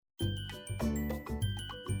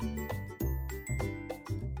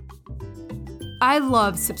I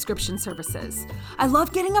love subscription services. I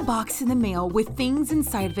love getting a box in the mail with things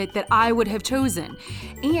inside of it that I would have chosen.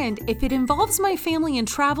 And if it involves my family and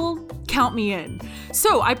travel, count me in.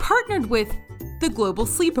 So I partnered with The Global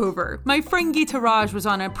Sleepover. My friend Geeta Raj was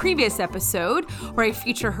on a previous episode where I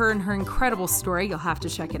feature her and her incredible story. You'll have to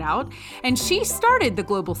check it out. And she started The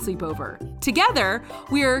Global Sleepover. Together,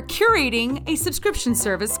 we are curating a subscription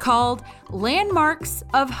service called Landmarks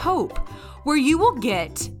of Hope, where you will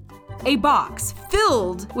get a box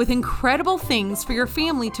filled with incredible things for your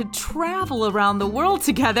family to travel around the world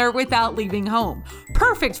together without leaving home.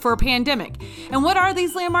 Perfect for a pandemic. And what are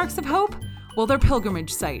these landmarks of hope? Well, they're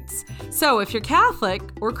pilgrimage sites. So if you're Catholic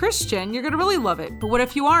or Christian, you're going to really love it. But what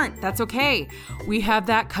if you aren't? That's okay. We have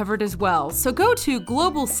that covered as well. So go to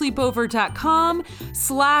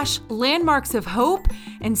globalsleepover.com/landmarks of hope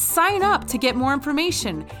and sign up to get more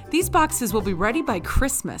information. These boxes will be ready by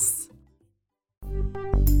Christmas.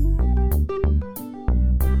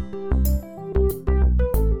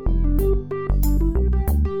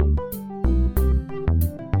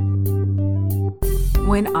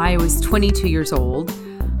 When I was 22 years old,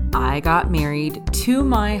 I got married to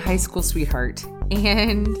my high school sweetheart,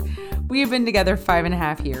 and we had been together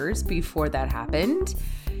 5.5 years before that happened.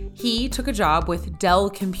 He took a job with Dell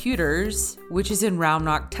Computers, which is in Round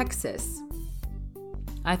Rock, Texas.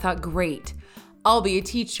 I thought, great, I'll be a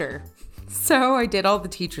teacher. So I did all the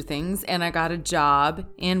teacher things, and I got a job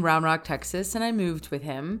in Round Rock, Texas, and I moved with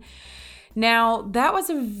him. Now, that was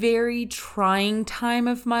a very trying time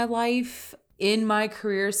of my life, in my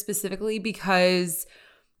career specifically, because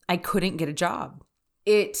I couldn't get a job.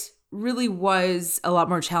 It really was a lot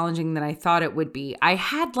more challenging than I thought it would be. I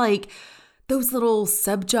had like those little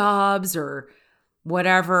sub jobs or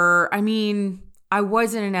whatever. I mean, I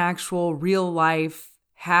wasn't an actual real life,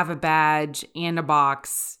 have a badge and a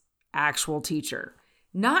box actual teacher.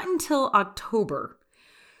 Not until October.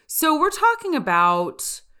 So we're talking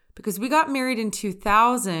about, because we got married in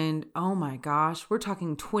 2000, oh my gosh, we're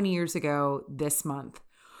talking 20 years ago this month.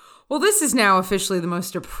 Well, this is now officially the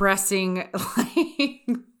most depressing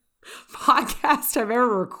podcast I've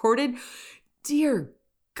ever recorded. Dear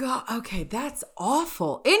God, okay, that's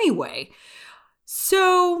awful. Anyway,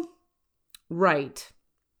 so, right.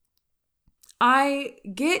 I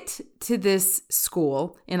get to this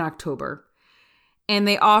school in October, and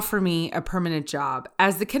they offer me a permanent job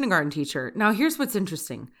as the kindergarten teacher. Now, here's what's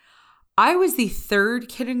interesting. I was the third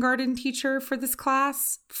kindergarten teacher for this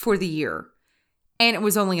class for the year, and it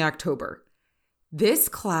was only October. This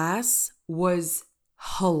class was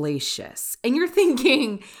hellacious. And you're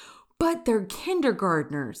thinking, but they're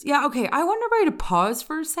kindergartners. Yeah, okay, I want everybody to pause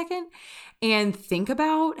for a second and think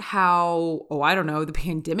about how, I don't know, the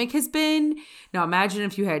pandemic has been. Now imagine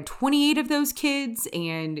if you had 28 of those kids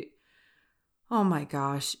and oh my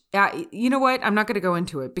gosh. You know what? I'm not going to go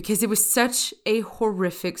into it because it was such a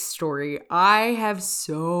horrific story. I have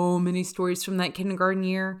so many stories from that kindergarten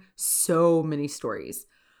year. So many stories.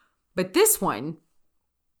 But this one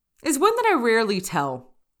is one that I rarely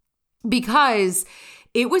tell because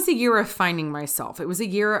it was a year of finding myself. It was a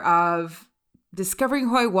year of discovering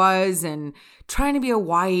who I was and trying to be a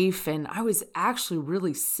wife. And I was actually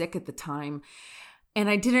really sick at the time. And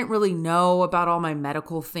I didn't really know about all my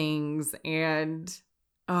medical things. And,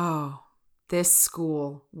 this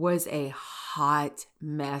school was a hot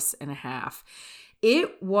mess and a half.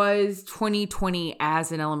 It was 2020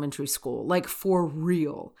 as an elementary school, like for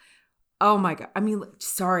real. Oh my God. I mean,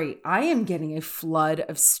 sorry, I am getting a flood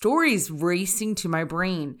of stories racing to my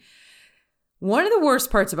brain. One of the worst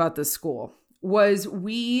parts about this school was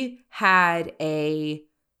we had a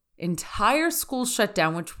entire school shut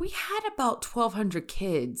down, which we had about 1,200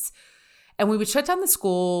 kids. And we would shut down the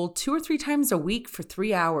school 2 or 3 times a week for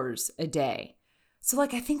 3 hours a day. So I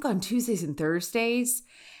think on Tuesdays and Thursdays,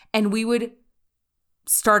 and we would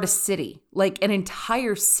start a city, like an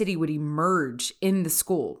entire city would emerge in the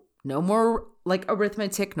school. No more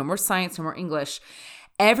arithmetic, no more science, no more English.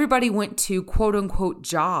 Everybody went to quote unquote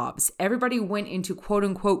jobs. Everybody went into quote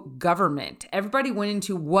unquote government. Everybody went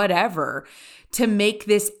into whatever to make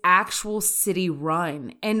this actual city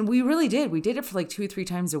run. And we really did. We did it for 2 or 3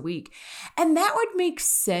 times a week. And that would make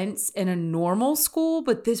sense in a normal school,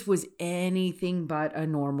 but this was anything but a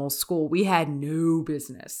normal school. We had no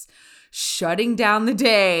business shutting down the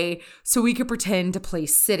day so we could pretend to play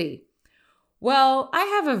city. Well, I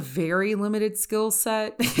have a very limited skill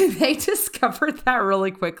set. They discovered that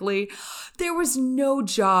really quickly. There was no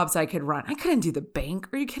jobs I could run. I couldn't do the bank.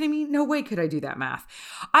 Are you kidding me? No way could I do that math.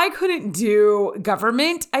 I couldn't do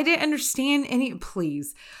government. I didn't understand any,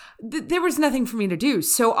 please. there was nothing for me to do.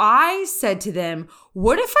 So I said to them,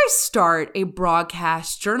 what if I start a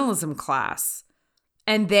broadcast journalism class?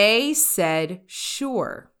 And they said,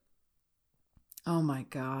 sure. Oh my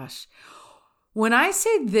gosh. When I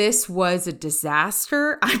say this was a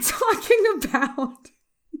disaster, I'm talking about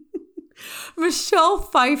Michelle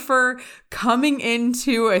Pfeiffer coming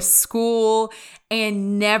into a school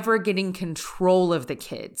and never getting control of the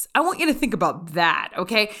kids. I want you to think about that,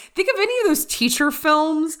 okay? Think of any of those teacher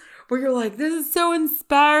films where you're like, this is so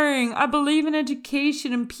inspiring. I believe in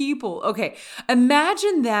education and people. Okay,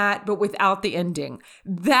 imagine that, but without the ending.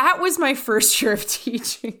 That was my first year of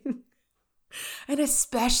teaching. And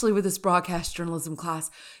especially with this broadcast journalism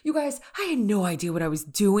class. You guys, I had no idea what I was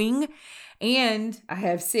doing. And I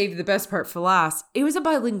have saved the best part for last. It was a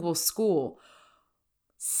bilingual school.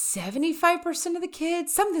 75% of the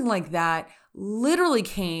kids, something like that, literally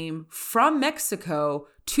came from Mexico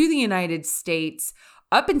to the United States.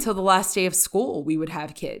 Up until the last day of school, we would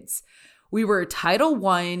have kids. We were Title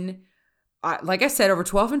I, like I said, over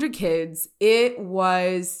 1,200 kids. It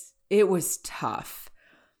was tough.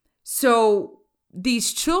 So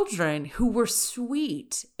these children who were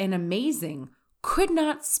sweet and amazing could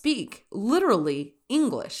not speak literally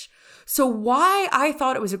English. So why I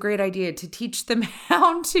thought it was a great idea to teach them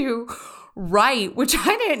how to write, which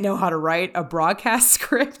I didn't know how to write a broadcast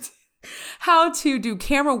script, how to do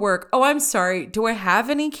camera work. Oh, I'm sorry. Do I have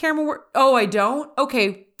any camera work? Oh, I don't?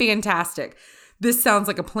 Okay, fantastic. This sounds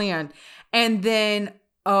like a plan. And then,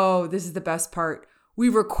 oh, this is the best part. We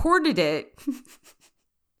recorded it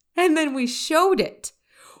and then we showed it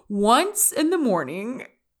once in the morning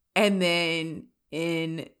and then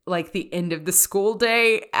in like the end of the school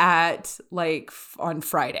day at like on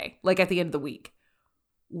Friday, like at the end of the week.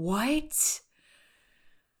 What?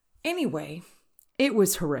 Anyway, it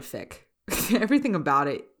was horrific. Everything about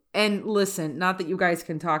it. And listen, not that you guys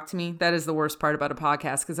can talk to me. That is the worst part about a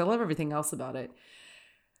podcast because I love everything else about it.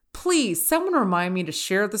 Please, someone remind me to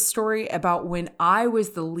share the story about when I was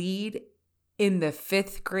the lead in the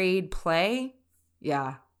 5th grade play.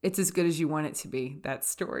 Yeah, it's as good as you want it to be, that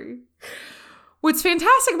story. What's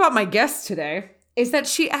fantastic about my guest today is that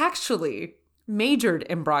she actually majored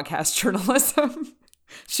in broadcast journalism.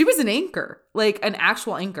 She was an anchor, like an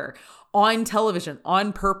actual anchor on television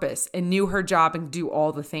on purpose and knew her job and do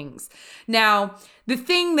all the things. Now, the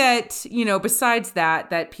thing that, besides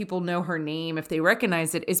that people know her name if they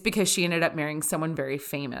recognize it is because she ended up marrying someone very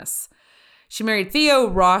famous. She married Theo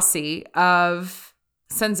Rossi of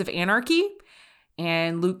Sons of Anarchy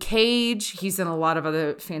and Luke Cage. He's in a lot of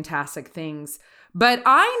other fantastic things. But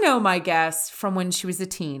I know my guest from when she was a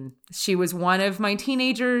teen. She was one of my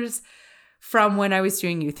teenagers from when I was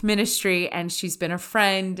doing youth ministry, and she's been a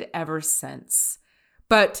friend ever since.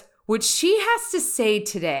 But what she has to say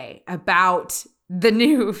today about the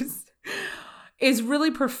news is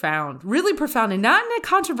really profound, and not in a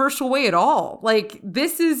controversial way at all. Like,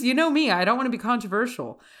 this is, me, I don't want to be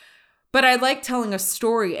controversial. But I like telling a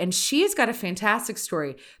story, and she's got a fantastic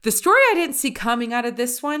story. The story I didn't see coming out of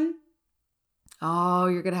this one, oh,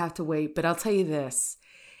 you're going to have to wait, but I'll tell you this.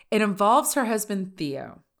 It involves her husband,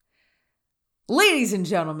 Theo. Ladies and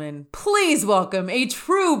gentlemen, please welcome a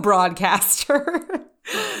true broadcaster,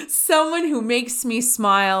 someone who makes me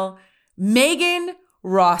smile, Megan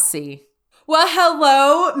Rossi. Well,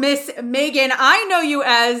 hello, Miss Megan. I know you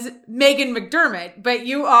as Megan McDermott, but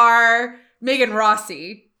you are Megan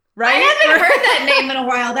Rossi, right? I haven't heard that name in a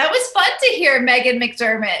while. That was fun to hear, Megan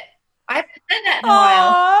McDermott. I haven't said that in a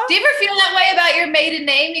while. Do you ever feel that way about your maiden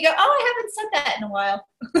name? You go, oh, I haven't said that in a while.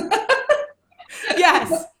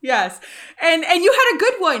 Yes. And you had a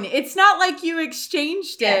good one. It's not like you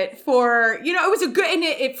exchanged it for, it was a good, and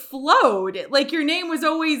it flowed. Like your name was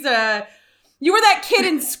always you were that kid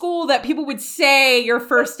in school that people would say your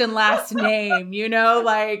first and last name,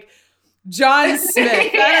 like John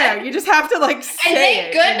Smith. Yeah. I don't know. You just have to say and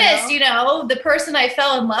thank goodness, the person I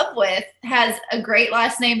fell in love with has a great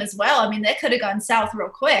last name as well. I mean, that could have gone south real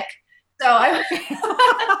quick. So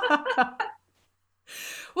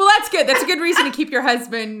Well, that's good. That's a good reason to keep your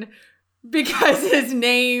husband because his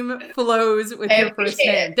name flows with your first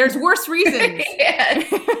name. There's worse reasons.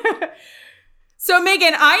 So,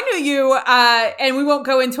 Megan, I knew you, and we won't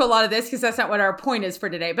go into a lot of this because that's not what our point is for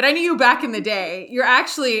today, but I knew you back in the day. You're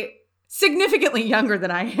actually significantly younger than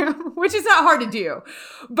I am, which is not hard to do.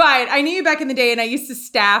 But I knew you back in the day, and I used to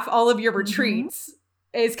staff all of your retreats.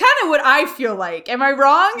 Is kind of what I feel like. Am I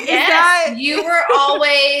wrong? Yes, you were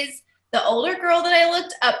always the older girl that I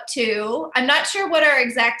looked up to. I'm not sure what our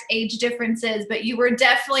exact age difference is, but you were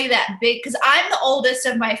definitely that big, because I'm the oldest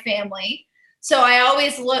of my family. So I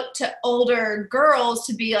always looked to older girls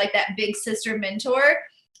to be like that big sister mentor.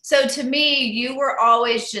 So to me, you were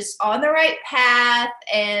always just on the right path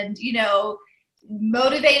and,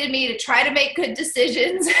 motivated me to try to make good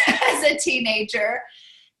decisions as a teenager.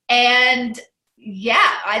 And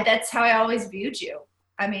yeah, that's how I always viewed you.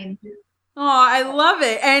 I mean, oh, I love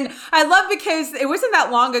it. And I love because it wasn't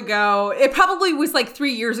that long ago. It probably was like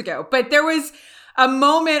 3 years ago, but there was a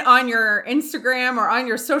moment on your Instagram or on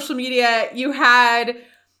your social media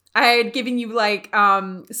I had given you like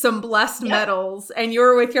some blessed medals, and you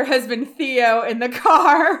were with your husband Theo in the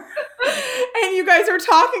car. And you guys were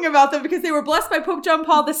talking about them because they were blessed by Pope John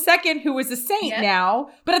Paul II, who was a saint now.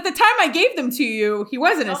 But at the time I gave them to you, he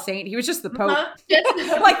wasn't a saint. He was just the Pope.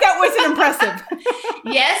 Like, that wasn't impressive.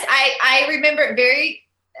 Yes, I remember it very,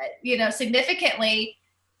 significantly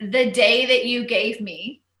the day that you gave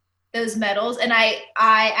me those medals. And I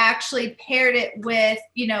actually paired it with,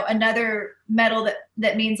 another medal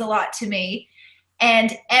that means a lot to me.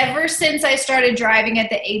 And ever since I started driving at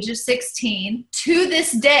the age of 16 to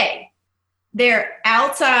this day, they're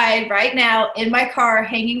outside right now in my car,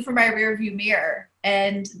 hanging from my rearview mirror.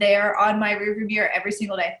 And they are on my rearview mirror every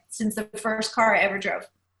single day since the first car I ever drove.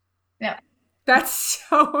 Yeah. That's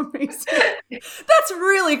so amazing. That's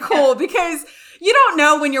really cool because you don't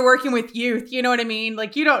know when you're working with youth, you know what I mean?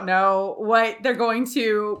 Like, you don't know what they're going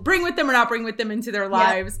to bring with them or not bring with them into their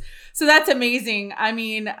lives. Yeah. So that's amazing. I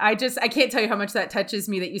mean, I can't tell you how much that touches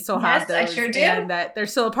me that you still have those. I sure do. And that they're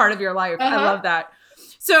still a part of your life. I love that.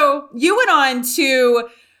 So you went on to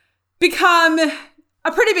become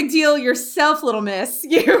a pretty big deal yourself, little miss.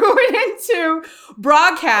 You went into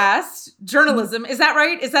broadcast journalism. Is that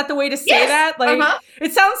right? Is that the way to say that? Like,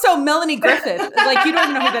 it sounds so Melanie Griffith. Like, you don't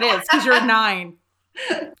even know who that is because you're 9.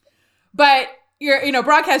 But you're,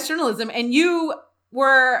 broadcast journalism, and you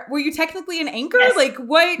were you technically an anchor? Yes. Like,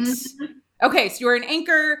 what? Mm-hmm. Okay, so you were an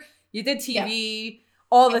anchor. You did TV,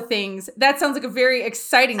 all the things. That sounds like a very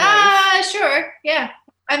exciting life. Sure. Yeah.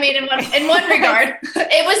 I mean, in one regard,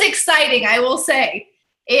 it was exciting, I will say.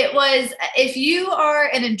 It was, if you are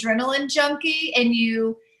an adrenaline junkie and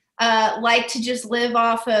you like to just live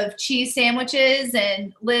off of cheese sandwiches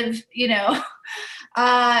and live,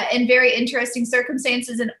 in very interesting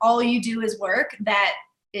circumstances, and all you do is work, that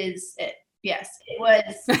is it. Yes, it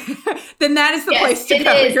was. Then that is the place to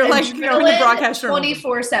go. You're like, in the broadcast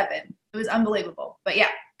 24/7. It was unbelievable. But yeah.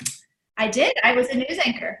 I did. I was a news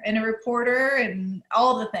anchor and a reporter and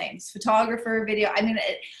all the things, photographer, video. I mean,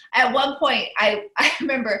 at one point, I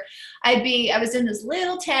remember I was in this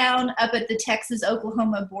little town up at the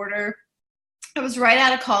Texas-Oklahoma border. I was right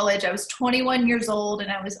out of college. I was 21 years old,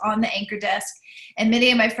 and I was on the anchor desk, and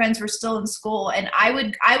many of my friends were still in school. And I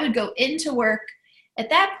would go into work at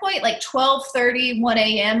that point, like 12:30, 1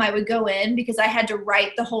 a.m., I would go in because I had to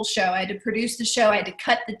write the whole show. I had to produce the show. I had to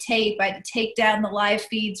cut the tape. I had to take down the live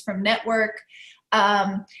feeds from network.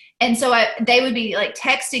 And so they would be like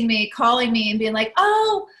texting me, calling me and being like,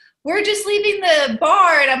 oh, we're just leaving the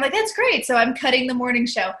bar. And I'm like, that's great. So I'm cutting the morning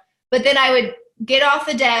show. But then I would get off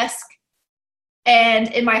the desk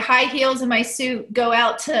and in my high heels and my suit go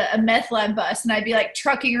out to a meth lab bus, and I'd be like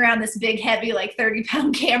trucking around this big heavy like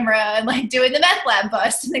 30-pound camera and like doing the meth lab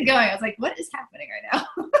bus and then going. I was like, what is happening right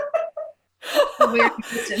now? Weird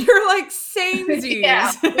existence. You're like samesies.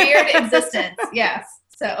 Yeah, weird existence. Yes.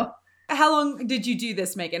 So how long did you do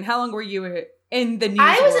this, Megan? How long were you in the news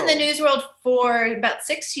I was world? In the news world for about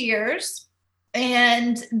 6 years.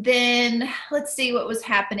 And then let's see what was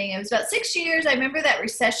happening. It was about 6 years. I remember that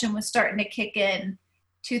recession was starting to kick in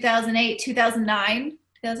 2008, 2009.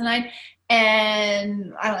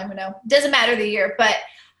 And I don't even know. Doesn't matter the year. But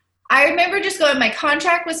I remember just going, my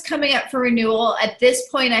contract was coming up for renewal. At this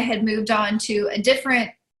point, I had moved on to a different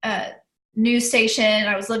news station.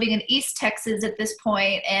 I was living in East Texas at this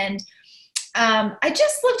point. And I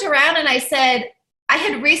just looked around and I said, I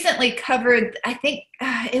had recently covered, I think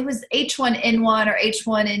it was H1N1 or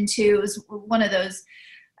H1N2. It was one of those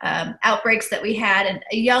outbreaks that we had. And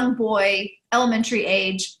a young boy, elementary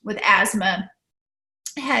age, with asthma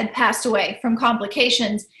had passed away from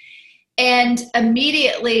complications. And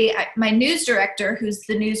immediately, my news director, who's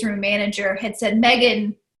the newsroom manager, had said,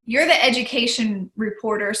 Megan, you're the education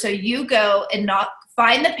reporter, so you go and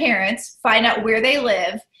find the parents, find out where they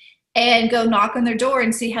live, and go knock on their door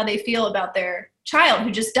and see how they feel about their child who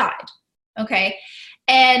just died. Okay.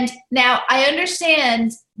 And now I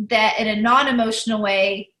understand that in a non-emotional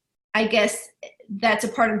way, I guess that's a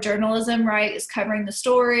part of journalism, right? Is covering the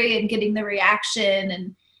story and getting the reaction.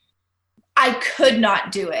 And I could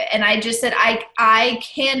not do it. And I just said, I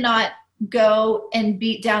cannot go and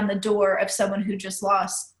beat down the door of someone who just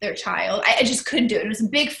lost their child. I just couldn't do it. It was a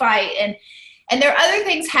big fight. And there are other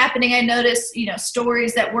things happening. I noticed,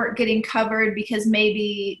 stories that weren't getting covered because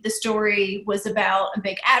maybe the story was about a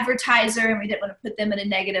big advertiser and we didn't want to put them in a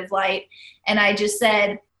negative light. And I just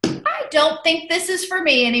said, I don't think this is for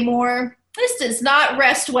me anymore. This does not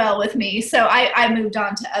rest well with me. So I moved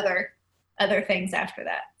on to other things after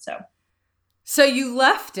that. So you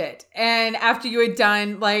left it. And after you had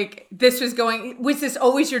done, like, was this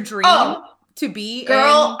always your dream to be?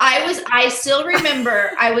 Girl, I still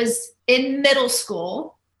remember I was in middle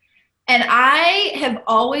school and I have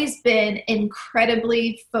always been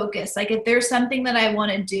incredibly focused. Like if there's something that I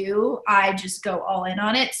want to do, I just go all in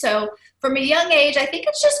on it. So from a young age, I think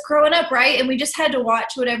it's just growing up, right? And we just had to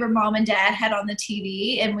watch whatever mom and dad had on the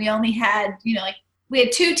TV. And we only had, we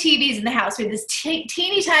had 2 TVs in the house. We had this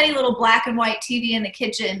teeny tiny little black and white TV in the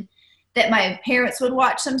kitchen that my parents would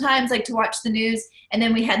watch sometimes, like to watch the news. And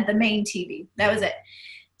then we had the main TV. That was it.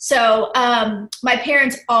 So my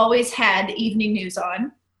parents always had the evening news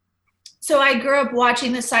on. So I grew up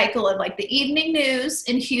watching the cycle of like the evening news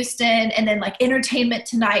in Houston, and then like Entertainment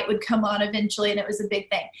Tonight would come on eventually, and it was a big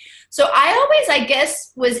thing. So I always, I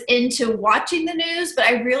guess, was into watching the news, but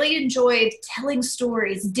I really enjoyed telling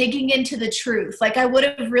stories, digging into the truth. Like I would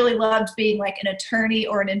have really loved being like an attorney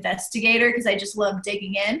or an investigator because I just loved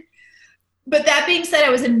digging in. But that being said, I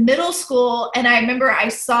was in middle school, and I remember I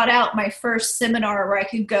sought out my first seminar where I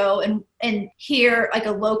could go and hear like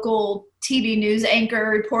a local TV news anchor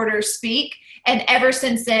reporter speak. And ever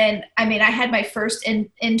since then, I mean, I had my first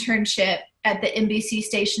internship at the NBC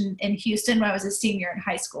station in Houston when I was a senior in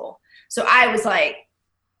high school. So I was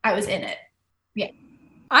in it. Yeah.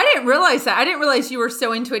 I didn't realize that. I didn't realize you were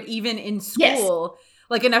so into it even in school. Yes.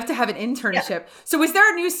 Like enough to have an internship. Yeah. So was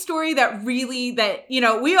there a news story that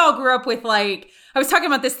we all grew up with, like, I was talking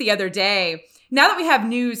about this the other day. Now that we have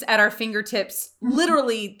news at our fingertips,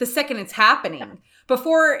 literally the second it's happening,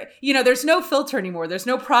 before, there's no filter anymore. There's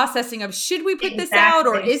no processing of, should we put this out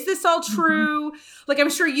or is this all true? Like, I'm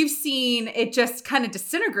sure you've seen it just kind of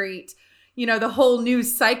disintegrate, the whole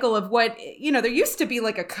news cycle of what, there used to be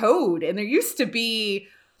like a code, and there used to be,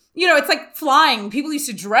 it's like flying. People used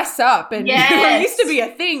to dress up, and it used to be a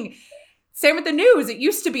thing. Same with the news. It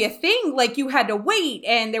used to be a thing. Like you had to wait,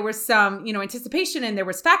 and there was some, anticipation, and there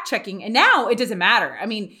was fact checking. And now it doesn't matter. I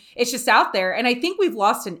mean, it's just out there. And I think we've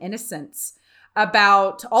lost an innocence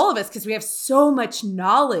about all of us because we have so much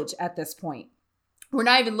knowledge at this point. We're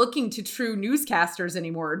not even looking to true newscasters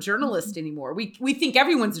anymore or journalists anymore. We think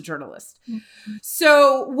everyone's a journalist.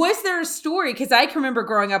 So was there a story? Because I can remember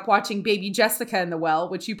growing up watching Baby Jessica in the Well,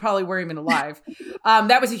 which you probably weren't even alive.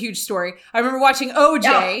 That was a huge story. I remember watching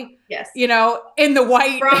OJ, in the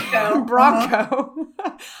white Bronco.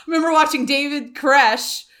 I remember watching David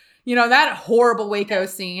Koresh, that horrible Waco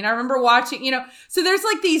scene. I remember watching, so there's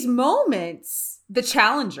like these moments, The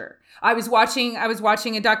Challenger. I was watching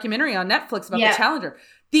a documentary on Netflix about The Challenger.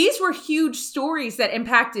 These were huge stories that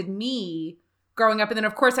impacted me growing up. And then,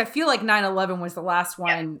 of course, I feel like 9/11 was the last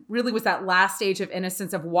one, really was that last stage of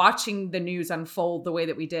innocence of watching the news unfold the way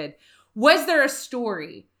that we did. Was there a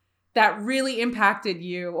story that really impacted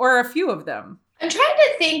you, or a few of them? I'm trying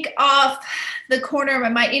to think off the corner of my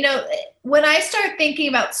mind. When I start thinking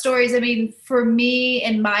about stories, I mean, for me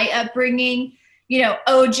and my upbringing,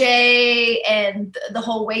 OJ and the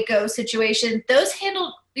whole Waco situation, those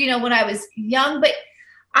handled, when I was young. But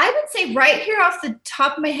I would say right here off the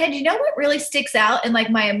top of my head, what really sticks out in like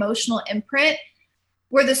my emotional imprint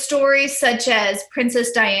were the stories such as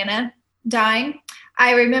Princess Diana dying.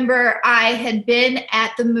 I remember I had been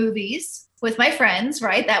at the movies with my friends,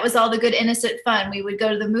 right? That was all the good, innocent fun. We would go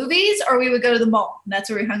to the movies or we would go to the mall. And that's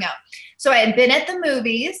where we hung out. So I had been at the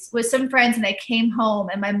movies with some friends, and I came home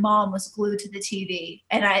and my mom was glued to the TV.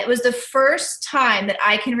 And it was the first time that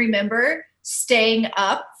I can remember staying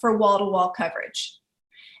up for wall-to-wall coverage.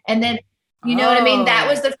 And then, what I mean? That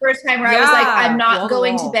was the first time where I was like, I'm not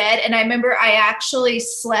going to bed. And I remember I actually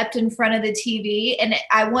slept in front of the TV. And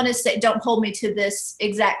I want to say, don't hold me to this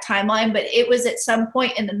exact timeline, but it was at some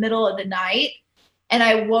point in the middle of the night. And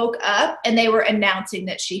I woke up and they were announcing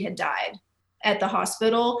that she had died at the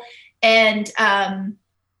hospital. And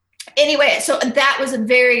anyway, so that was a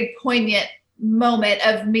very poignant moment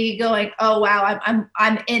of me going, oh wow,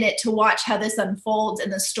 I'm in it to watch how this unfolds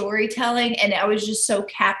and the storytelling. And I was just so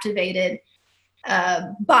captivated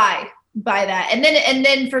by that. And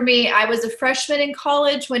then for me, I was a freshman in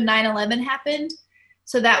college when 9/11 happened.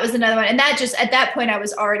 So that was another one. And that just, at that point I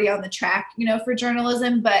was already on the track, for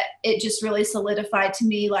journalism, but it just really solidified to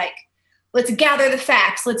me, like, let's gather the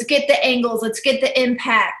facts. Let's get the angles. Let's get the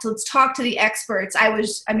impact. Let's talk to the experts.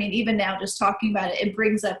 Even now just talking about it, it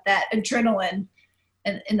brings up that adrenaline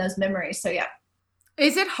in those memories. So yeah.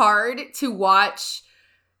 Is it hard to watch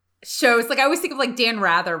shows? Like I always think of like Dan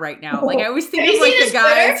Rather right now. Like I always think of like the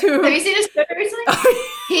guys who. Have you seen his Twitter recently?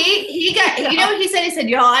 he got, you know what he said? He said,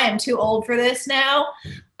 y'all, I am too old for this now.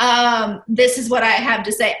 This is what I have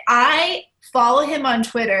to say. I follow him on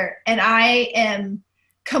Twitter and I am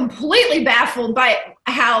completely baffled by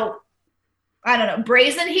how, I don't know,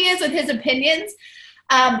 brazen he is with his opinions.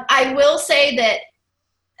 I will say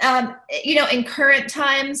that, you know, in current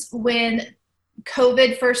times when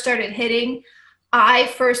COVID first started hitting,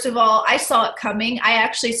 first of all, I saw it coming. I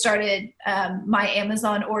actually started my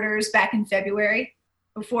Amazon orders back in February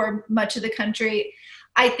before much of the country.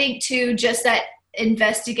 I think too, just that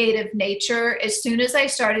investigative nature, as soon as I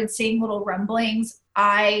started seeing little rumblings,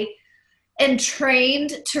 I am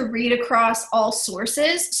trained to read across all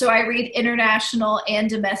sources. So I read international and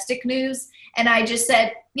domestic news. And I just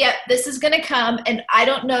said, yep, this is going to come. And I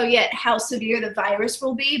don't know yet how severe the virus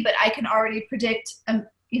will be, but I can already predict,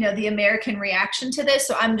 you know, the American reaction to this.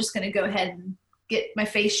 So I'm just going to go ahead and get my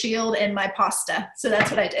face shield and my pasta. So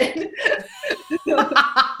that's what I did.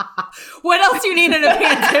 What else do you need in a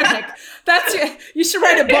pandemic? You should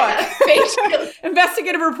write a book. Face shield.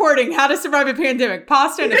 Investigative reporting, how to survive a pandemic,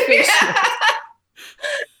 pasta and a face shield.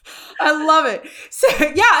 I love it. So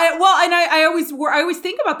yeah, well, and I always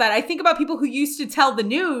think about that. I think about people who used to tell the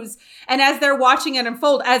news, and as they're watching it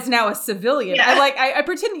unfold, as now a civilian, yeah. I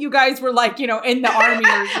pretend that you guys were like, you know, in the army,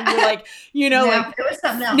 or you were like, you know, no, like it was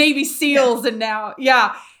something else. Navy SEALs, and now,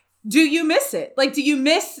 yeah. Do you miss it? Like, do you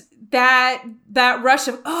miss that rush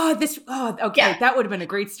of okay, yeah. That would have been a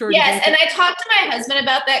great story. Yes, and I talked to my husband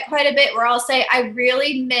about that quite a bit. Where I'll say I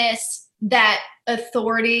really miss that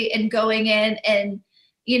authority and going in and,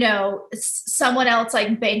 you know, someone else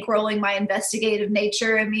like bankrolling my investigative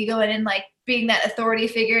nature and me going in like being that authority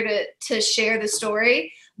figure to share the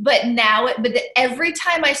story. But now, every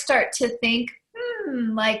time I start to think,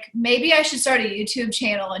 like maybe I should start a YouTube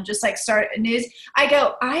channel and just like start a news, I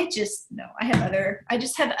go, I just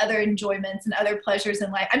have other enjoyments and other pleasures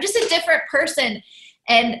in life. I'm just a different person,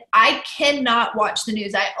 and I cannot watch the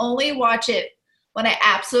news. I only watch it when I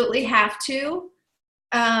absolutely have to.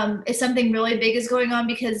 If something really big is going on,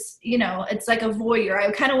 because, you know, it's like a voyeur.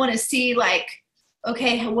 I kind of want to see like,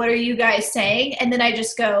 okay, what are you guys saying? And then I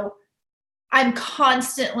just go, I'm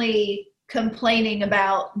constantly complaining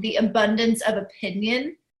about the abundance of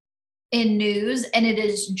opinion in news, and it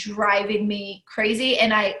is driving me crazy.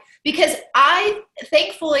 And because I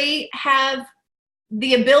thankfully have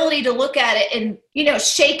the ability to look at it and, you know,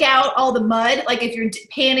 shake out all the mud. Like if you're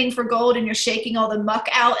panning for gold and you're shaking all the muck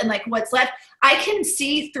out and like what's left, I can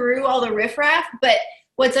see through all the riffraff. But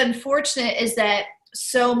what's unfortunate is that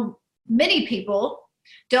so many people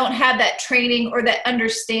don't have that training or that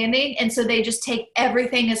understanding. And so they just take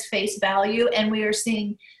everything as face value. And we are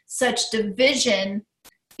seeing such division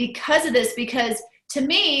because of this. Because to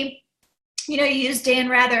me, you know, you use Dan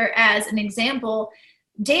Rather as an example.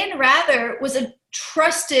 Dan Rather was a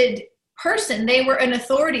trusted person. They were an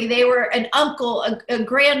authority. They were an uncle, a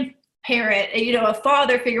grandparent, you know, a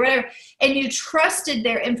father figure, whatever. And you trusted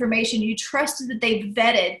their information. You trusted that they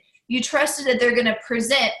vetted. You trusted that they're going to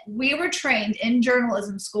present. We were trained in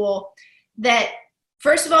journalism school that,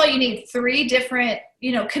 first of all, you need 3 different,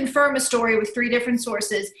 you know, confirm a story with 3 different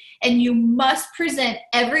sources. And you must present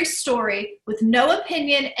every story with no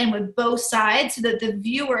opinion and with both sides so that the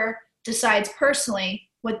viewer decides personally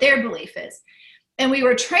what their belief is. And we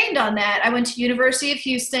were trained on that. I went to University of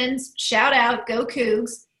Houston's, shout out, go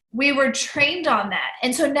Cougs. We were trained on that.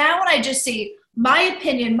 And so now when I just see my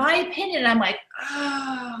opinion, I'm like,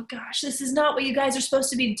 oh gosh, this is not what you guys are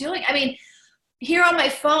supposed to be doing. I mean, here on my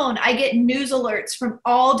phone, I get news alerts from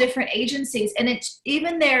all different agencies, and it's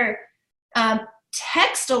even their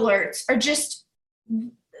text alerts are just,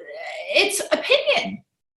 it's opinion.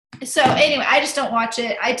 So anyway, I just don't watch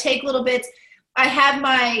it. I take little bits. I have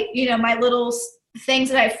my, you know, my little things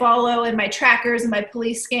that I follow and my trackers and my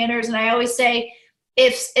police scanners. And I always say,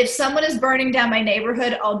 if someone is burning down my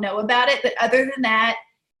neighborhood, I'll know about it. But other than that,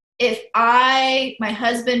 if my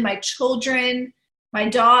husband, my children, my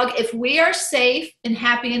dog, if we are safe and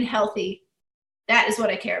happy and healthy, that is what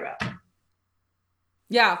I care about.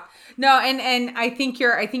 Yeah, no. And I think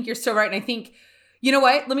you're so right. And I think, you know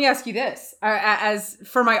what, let me ask you this, as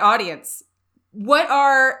for my audience, what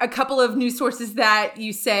are a couple of news sources that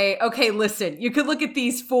you say, okay, listen, you could look at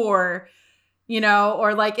these 4, you know,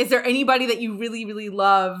 or like, is there anybody that you really, really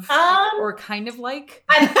love or kind of like?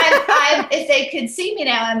 If they could see me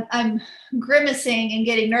now, I'm grimacing and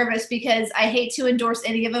getting nervous because I hate to endorse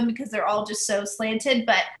any of them because they're all just so slanted.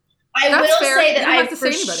 But I will say that I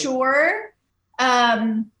for sure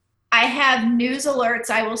I have news alerts.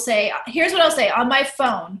 I will say, here's what I'll say on my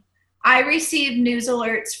phone. I receive news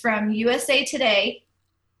alerts from USA Today,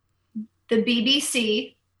 the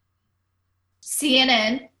BBC,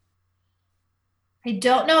 CNN. I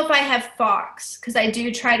don't know if I have Fox, because I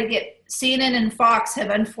do try to get CNN and Fox have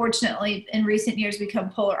unfortunately in recent years become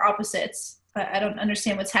polar opposites. I don't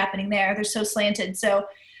understand what's happening there. They're so slanted. So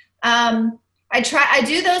I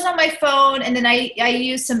do those on my phone, and then I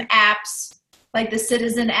use some apps like the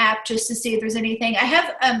Citizen app just to see if there's anything. I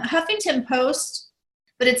have Huffington Post,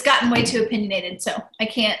 but it's gotten way too opinionated, so I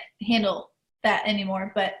can't handle that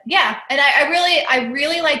anymore. But yeah, and I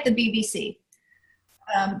really like the BBC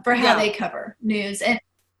for how they cover news. And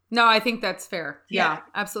no, I think that's fair. Yeah,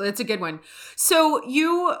 absolutely. It's a good one. So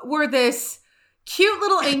you were this cute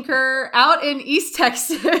little anchor out in East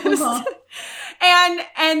Texas. Uh-huh.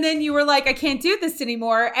 And then you were like, I can't do this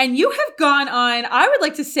anymore. And you have gone on, I would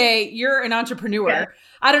like to say you're an entrepreneur. Yeah.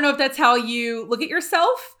 I don't know if that's how you look at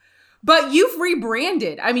yourself, but you've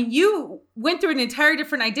rebranded. I mean, you went through an entire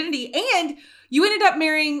different identity, and you ended up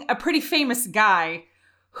marrying a pretty famous guy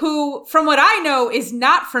who, from what I know, is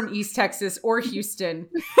not from East Texas or Houston.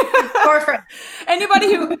 Or from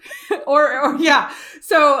anybody who, or yeah.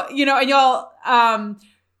 So, and y'all,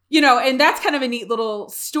 and that's kind of a neat little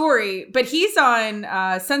story, but he's on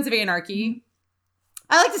Sons of Anarchy. Mm-hmm.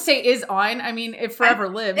 I like to say is on. I mean, it forever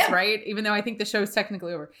lives, right? Even though I think the show is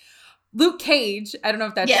technically over. Luke Cage, I don't know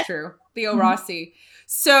if that's true. Theo Rossi.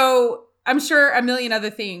 So I'm sure a million other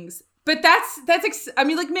things. But that's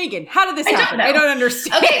like Megan, how did this happen? I don't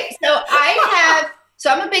understand. Okay, so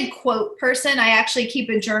I'm a big quote person. I actually keep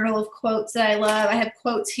a journal of quotes that I love. I have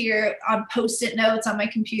quotes here on Post-it notes on my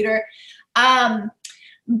computer.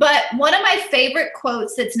 But one of my favorite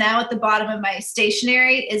quotes that's now at the bottom of my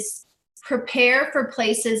stationery is prepare for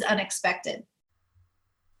places unexpected.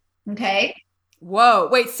 Okay? Whoa,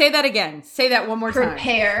 wait, say that again. Say that one more time.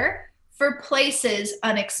 Prepare for places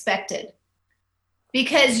unexpected.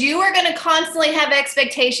 Because you are going to constantly have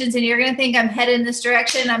expectations, and you're going to think I'm headed in this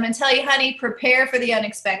direction. I'm going to tell you, honey, prepare for the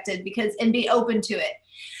unexpected and be open to it.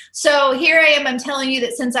 So here I am. I'm telling you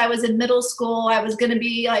that since I was in middle school, I was going to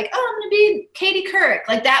be like, I'm going to be Katie Couric.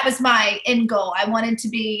 Like that was my end goal. I wanted to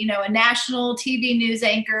be, a national TV news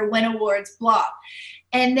anchor, win awards, blah.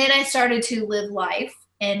 And then I started to live life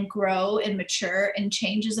and grow and mature and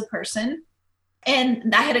change as a person.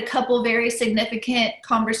 And I had a couple very significant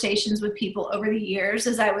conversations with people over the years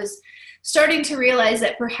as I was starting to realize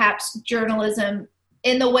that perhaps journalism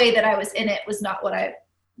in the way that I was in it was not what I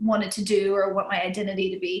wanted to do or want my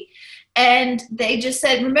identity to be. And they just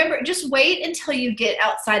said, remember, just wait until you get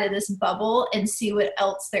outside of this bubble and see what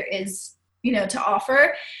else there is, to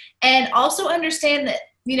offer. And also understand that,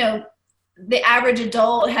 the average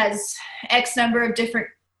adult has X number of different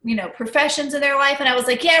professions in their life. And I was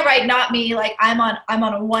like, yeah, right. Not me. Like I'm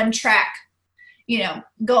on a one track,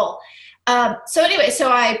 goal. So anyway,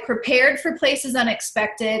 so I prepared for places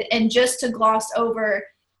unexpected. And just to gloss over,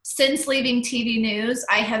 since leaving TV news,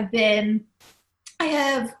 I have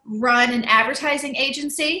run an advertising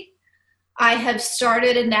agency. I have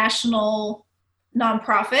started a national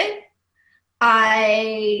nonprofit.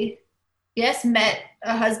 I met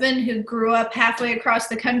a husband who grew up halfway across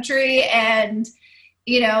the country and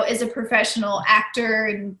is a professional actor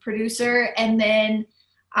and producer. And then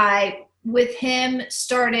I, with him,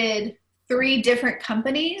 started 3 different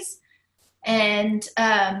companies and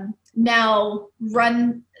now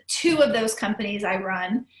run 2 of those companies I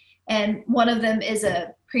run. And one of them is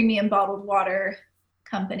a premium bottled water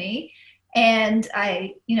company. And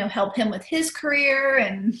I, help him with his career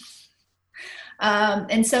and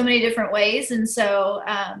in so many different ways. And so,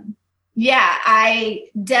 I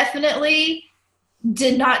definitely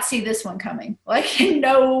did not see this one coming. Like,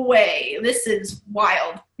 no way. This is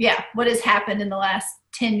wild. Yeah. What has happened in the last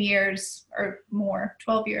 10 years or more,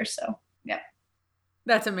 12 years. So, yeah.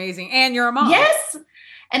 That's amazing. And you're a mom. Yes.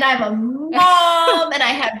 And I'm a mom and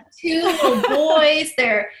I have 2 little boys.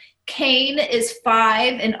 Kane is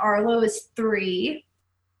 5 and Arlo is 3.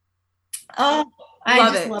 Oh,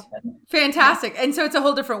 I love them. Fantastic. And so it's a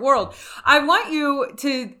whole different world. I want you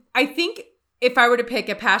to, I think if I were to pick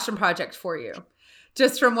a passion project for you,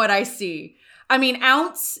 just from what I see, I mean,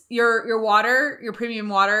 Ounce, your water, your premium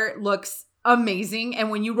water looks amazing. And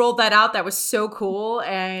when you rolled that out, that was so cool.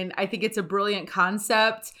 And I think it's a brilliant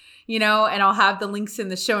concept, and I'll have the links in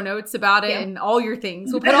the show notes about it and all your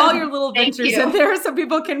things. We'll put all your little ventures in there so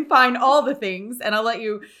people can find all the things, and I'll let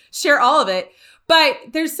you share all of it. But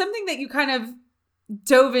there's something that you kind of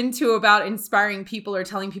dove into about inspiring people or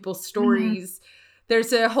telling people stories. Mm-hmm.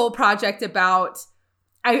 There's a whole project about,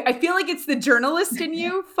 I feel like it's the journalist in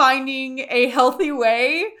you finding a healthy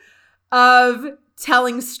way of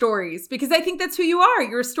telling stories, because I think that's who you are.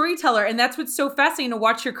 You're a storyteller. And that's what's so fascinating to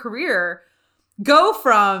watch your career go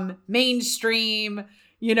from mainstream,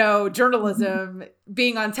 journalism,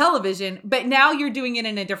 being on television, but now you're doing it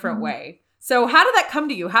in a different way. So how did that come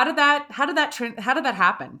to you? How did that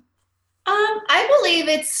happen? I believe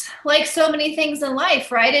it's like so many things in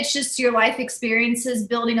life, right? It's just your life experiences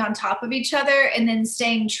building on top of each other and then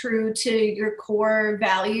staying true to your core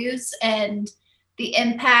values and the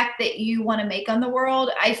impact that you want to make on the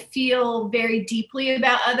world. I feel very deeply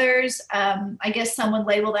about others. I guess some would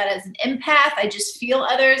label that as an empath. I just feel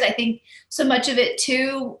others. I think so much of it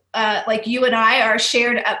too, like you and I, our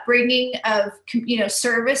shared upbringing of,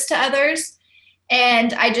 service to others.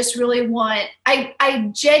 And I just really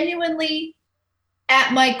I genuinely,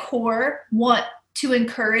 at my core, want to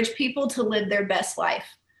encourage people to live their best life.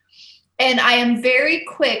 And I am very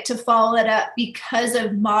quick to follow that up because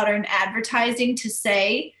of modern advertising to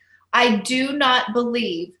say, I do not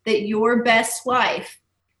believe that your best life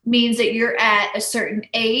means that you're at a certain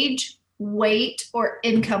age, weight, or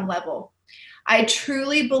income level. I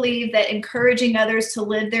truly believe that encouraging others to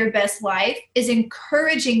live their best life is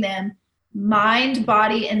encouraging them, mind,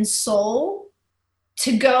 body, and soul,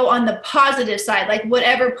 to go on the positive side. Like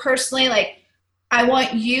whatever personally, like I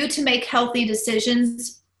want you to make healthy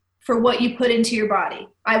decisions for what you put into your body.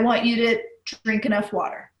 I want you to drink enough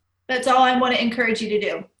water. That's all I want to encourage you to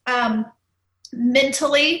do.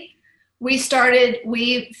 Mentally,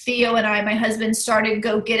 Theo and I, my husband, started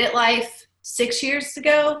Go Get It Life 7 years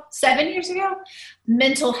ago.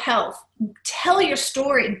 Mental health. Tell your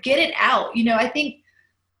story, get it out. I think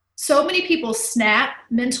so many people snap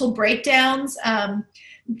mental breakdowns,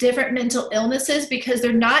 different mental illnesses because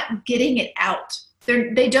they're not getting it out.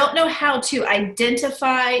 They don't know how to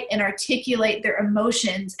identify and articulate their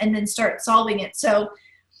emotions and then start solving it. So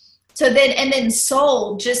then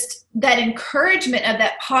soul, just that encouragement of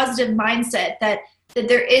that positive mindset that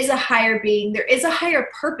there is a higher being, there is a higher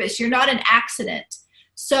purpose. You're not an accident.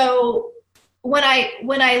 So when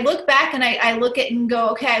I look back and I look at it and go,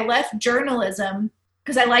 okay, I left journalism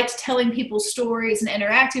because I liked telling people stories and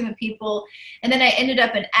interacting with people. And then I ended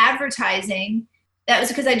up in advertising. That was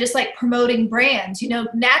because I just like promoting brands,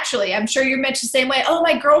 naturally. I'm sure you're meant the same way. Oh,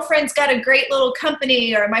 my girlfriend's got a great little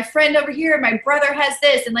company, or my friend over here, my brother has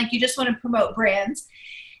this. And like, you just want to promote brands.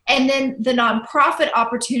 And then the nonprofit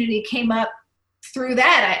opportunity came up through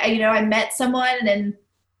that. I met someone and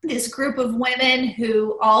this group of women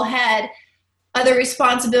who all had other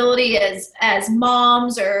responsibility as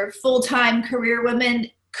moms or full-time career women,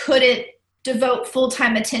 couldn't devote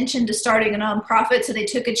full-time attention to starting a nonprofit. So they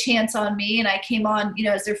took a chance on me and I came on,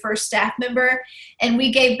 as their first staff member, and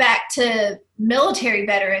we gave back to military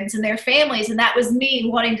veterans and their families. And that was me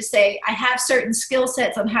wanting to say, I have certain skill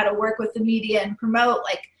sets on how to work with the media and promote,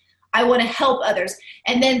 like I want to help others.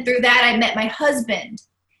 And then through that, I met my husband.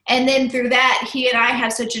 And then through that, he and I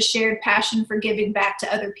have such a shared passion for giving back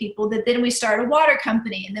to other people that then we started a water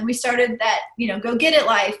company, and then we started that, Go Get It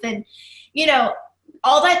Life. And,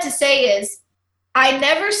 all that to say is I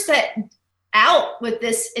never set out with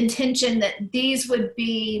this intention that these would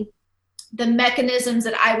be the mechanisms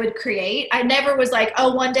that I would create. I never was like,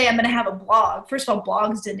 oh, one day I'm going to have a blog. First of all,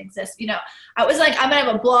 blogs didn't exist. I was like, I'm going to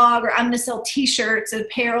have a blog, or I'm going to sell t-shirts and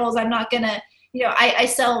apparels. I'm not going to, I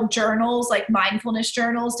sell journals, like mindfulness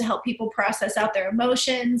journals, to help people process out their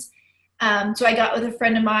emotions. So I got with a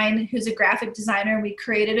friend of mine who's a graphic designer, and we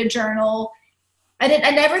created a journal.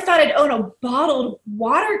 I never thought I'd own a bottled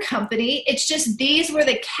water company. It's just these were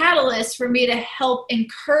the catalysts for me to help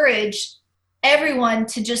encourage everyone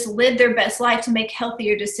to just live their best life, to make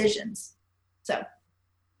healthier decisions. So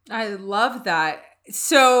I love that.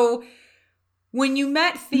 So when you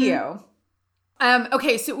met Theo,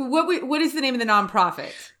 okay, so what is the name of the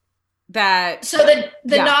nonprofit? So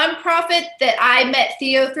the nonprofit that I met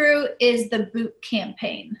Theo through is the Boot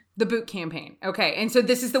Campaign. The Boot Campaign. Okay. And so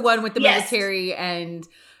this is the one with the military and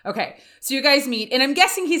okay. So you guys meet, and I'm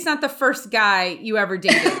guessing he's not the first guy you ever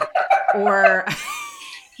dated or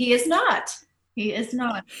He is not. He is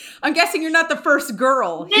not. I'm guessing you're not the first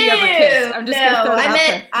girl he ever kissed. I'm just going to throw it out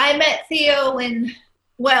there. I met Theo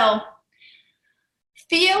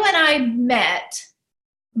Theo and I met,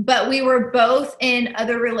 but we were both in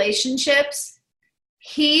other relationships.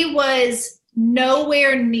 He was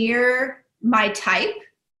nowhere near my type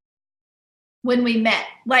when we met,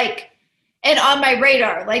 and on my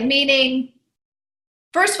radar, meaning,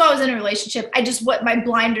 first of all, I was in a relationship. My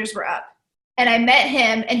blinders were up, and I met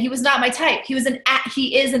him, and he was not my type. He is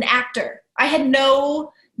an actor. I had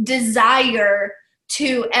no desire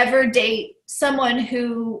to ever date someone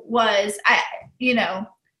who was,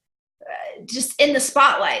 just in the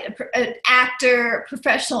spotlight, an actor,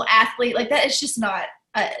 professional athlete, like that is just not,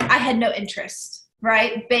 I had no interest,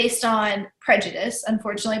 right? Based on prejudice,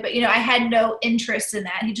 unfortunately, but I had no interest in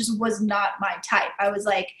that. He just was not my type. I was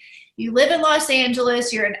like, you live in Los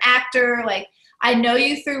Angeles, you're an actor, like I know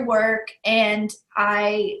you through work. And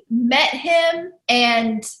I met him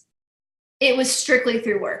and it was strictly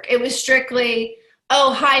through work. It was strictly,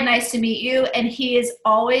 oh, hi, nice to meet you. And he is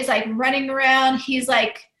always like running around. He's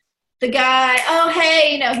like the guy, oh,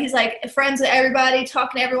 hey, he's like friends with everybody,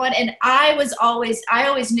 talking to everyone. And I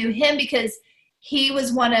always knew him because he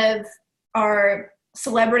was one of our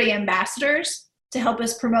celebrity ambassadors to help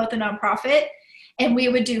us promote the nonprofit. And we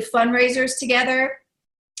would do fundraisers together.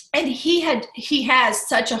 And he has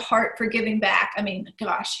such a heart for giving back. I mean,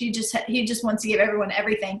 gosh, he just wants to give everyone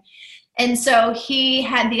everything. And so he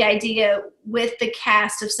had the idea with the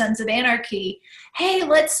cast of Sons of Anarchy, hey,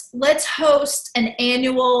 let's host an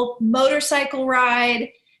annual motorcycle ride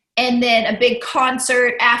and then a big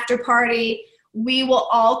concert after party. We will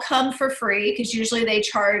all come for free because usually they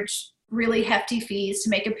charge really hefty fees to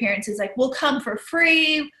make appearances. Like, we'll come for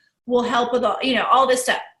free. We'll help with all this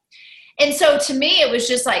stuff. And so to me, it was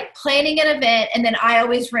just like planning an event. And then I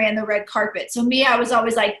always ran the red carpet. So I was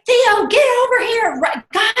always like, Theo, get over here.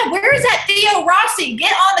 God, where is that Theo Rossi?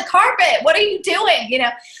 Get on the carpet. What are you doing?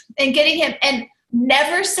 And getting him, and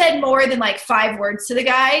never said more than like 5 words to the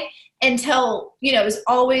guy until, it was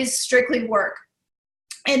always strictly work.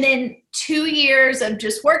 And then 2 years of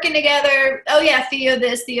just working together. Oh yeah, Theo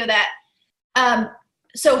this, Theo that.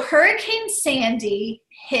 So Hurricane Sandy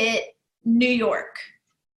hit New York.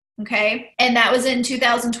 Okay. And that was in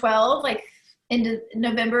 2012, like into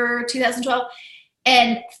November 2012.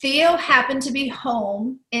 And Theo happened to be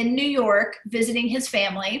home in New York visiting his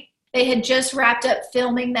family. They had just wrapped up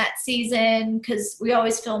filming that season because we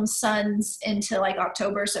always film Sons into like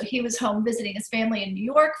October. So he was home visiting his family in New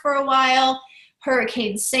York for a while.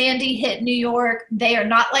 Hurricane Sandy hit New York. They are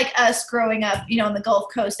not like us growing up, on the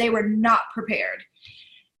Gulf Coast. They were not prepared.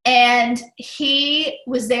 And he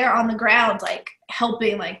was there on the ground, like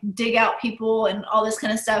helping like dig out people and all this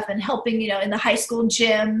kind of stuff, and helping, in the high school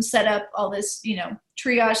gym set up all this,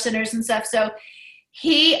 triage centers and stuff. So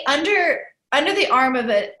he, under the arm of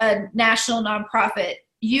a national nonprofit,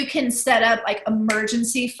 you can set up like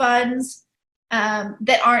emergency funds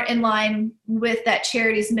that aren't in line with that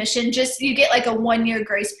charity's mission. Just, you get like a 1-year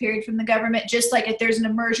grace period from the government, just like if there's an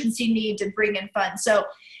emergency need to bring in funds. So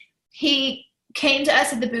he came to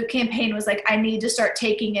us at the boot campaign, was like, I need to start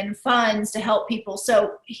taking in funds to help people.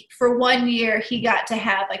 So for 1 year, he got to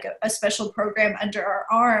have like a special program under our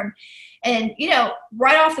arm. And,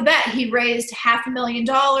 right off the bat, he raised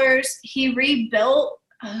 $500,000. He rebuilt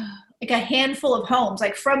like a handful of homes,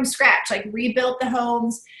 like from scratch, like rebuilt the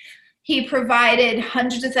homes. He provided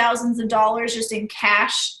hundreds of thousands of dollars just in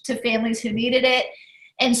cash to families who needed it.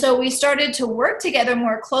 And so we started to work together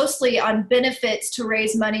more closely on benefits to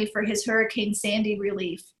raise money for his Hurricane Sandy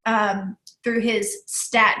relief through his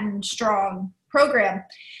Staten Strong program.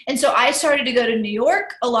 And so I started to go to New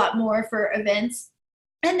York a lot more for events.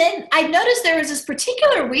 And then I noticed there was this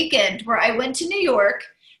particular weekend where I went to New York,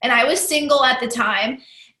 and I was single at the time.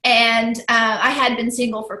 And I had been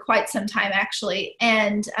single for quite some time, actually.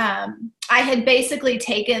 And I had basically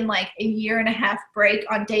taken like a 1.5-year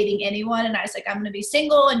break on dating anyone. And I was like, I'm going to be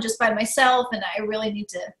single and just by myself. And I really need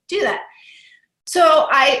to do that. So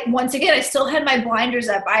once again, I still had my blinders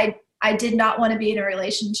up. I did not want to be in a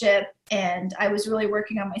relationship, and I was really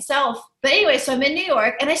working on myself. But anyway, so I'm in New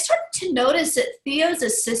York, and I started to notice that Theo's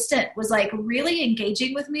assistant was like really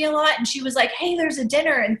engaging with me a lot. And she was like, hey, there's a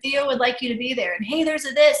dinner and Theo would like you to be there. And hey, there's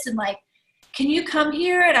a this, and like, can you come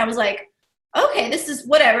here? And I was like, okay, this is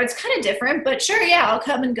whatever. It's kind of different, but sure. Yeah, I'll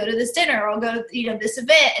come and go to this dinner, or I'll go to, this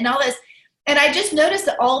event and all this. And I just noticed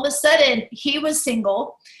that all of a sudden he was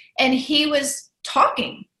single and he was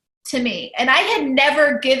talking to me. And I had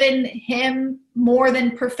never given him more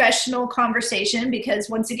than professional conversation, because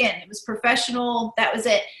once again, it was professional. That was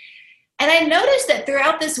it. And I noticed that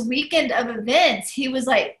throughout this weekend of events, he was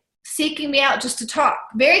like seeking me out just to talk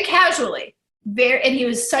very casually. And he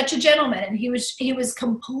was such a gentleman, and he was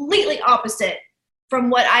completely opposite from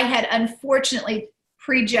what I had unfortunately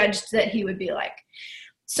prejudged that he would be like.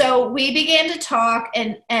 So we began to talk,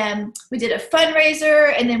 and we did a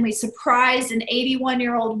fundraiser, and then we surprised an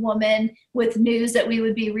 81-year-old woman with news that we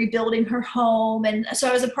would be rebuilding her home. And so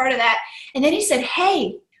I was a part of that. And then he said,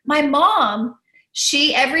 hey, my mom,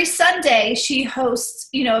 every Sunday, she hosts,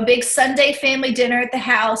 a big Sunday family dinner at the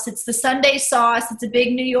house. It's the Sunday sauce. It's a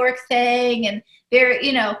big New York thing. And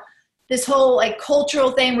this whole like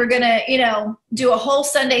cultural thing. We're going to, do a whole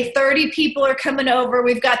Sunday. 30 people are coming over.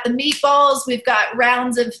 We've got the meatballs. We've got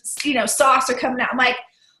rounds of, sauce are coming out. I'm like,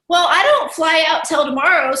 well, I don't fly out till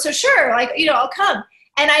tomorrow. So sure. Like, I'll come.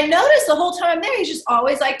 And I noticed the whole time I'm there, he's just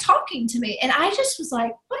always like talking to me. And I just was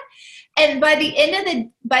like, what? And by the end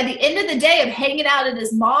of the day of hanging out at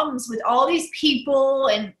his mom's with all these people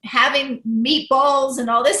and having meatballs and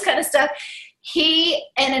all this kind of stuff, he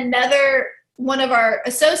and another one of our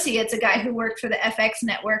associates, a guy who worked for the FX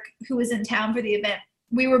network who was in town for the event,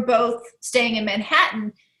 we were both staying in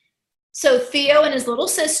Manhattan. So Theo and his little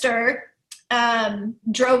sister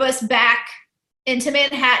drove us back into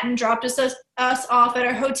Manhattan, dropped us off at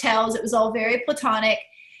our hotels. It was all very platonic.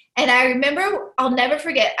 And I remember, I'll never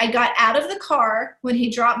forget, I got out of the car when he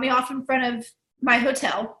dropped me off in front of my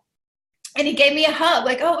hotel, and he gave me a hug,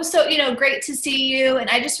 like, oh, it was so, great to see you. And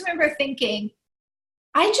I just remember thinking,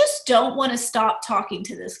 I just don't want to stop talking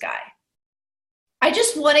to this guy. I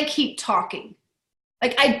just want to keep talking.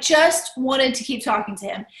 Like, I just wanted to keep talking to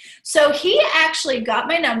him. So he actually got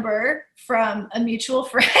my number from a mutual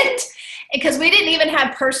friend, because we didn't even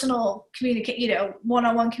have personal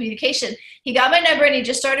one-on-one communication. He got my number and he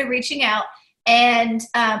just started reaching out. And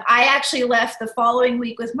I actually left the following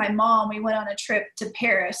week with my mom. We went on a trip to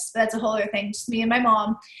Paris. That's a whole other thing, just me and my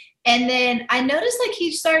mom. And then I noticed like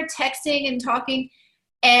he started texting and talking,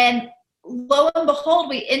 and lo and behold,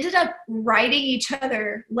 we ended up writing each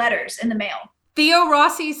other letters in the mail. Theo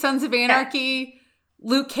Rossi, Sons of Anarchy,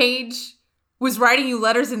 Luke Cage was writing you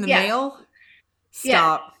letters in the mail?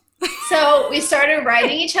 Stop. Yeah. So we started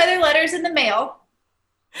writing each other letters in the mail,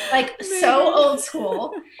 like so old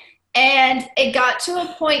school. And it got to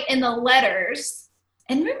a point in the letters.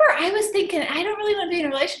 And remember, I was thinking, I don't really want to be in a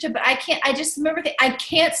relationship, but I just remember thinking, I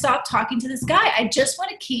can't stop talking to this guy. I just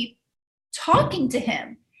want to keep talking to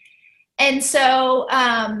him. And so,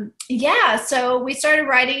 so we started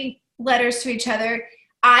writing letters to each other.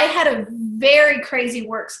 I had a very crazy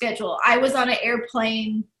work schedule. I was on an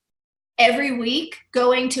airplane every week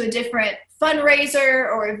going to a different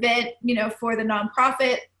fundraiser or event, for the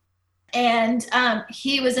nonprofit. And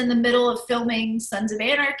he was in the middle of filming Sons of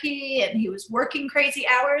Anarchy, and he was working crazy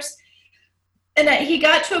hours. And he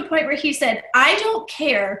got to a point where he said, I don't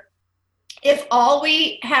care if all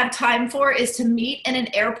we have time for is to meet in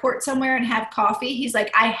an airport somewhere and have coffee. He's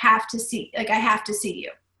like, I have to see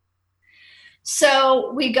you.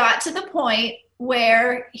 So we got to the point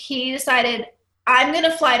where he decided, I'm going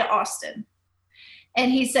to fly to Austin.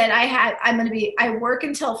 And he said, I work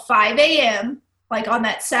until 5 a.m., like on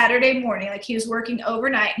that Saturday morning. Like, he was working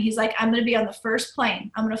overnight. And he's like, I'm going to be on the first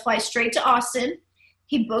plane. I'm going to fly straight to Austin.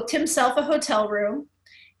 He booked himself a hotel room.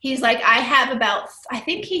 He's like, I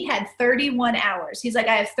think he had 31 hours. He's like,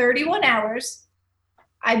 I have 31 hours.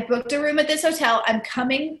 I booked a room at this hotel. I'm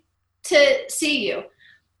coming to see you.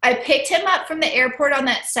 I picked him up from the airport on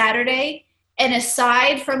that Saturday, and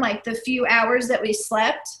aside from like the few hours that we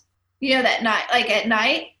slept, that night, like at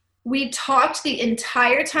night, we talked the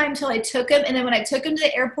entire time till I took him. And then when I took him to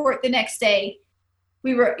the airport the next day,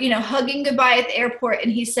 we were, hugging goodbye at the airport.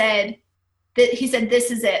 And he said, this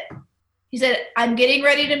is it. He said, I'm getting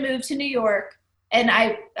ready to move to New York, and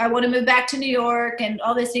I want to move back to New York and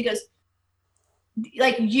all this. And he goes,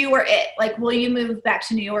 like, you are it. Like, will you move back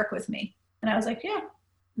to New York with me? And I was like, yeah.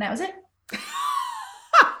 And that was it.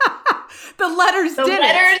 The letters did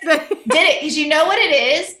it. Because you know what it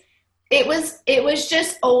is? It was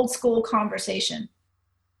just old school conversation.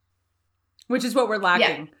 Which is what we're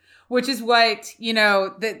lacking. Yeah. Which is what,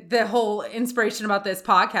 the whole inspiration about this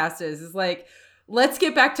podcast is like, let's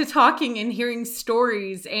get back to talking and hearing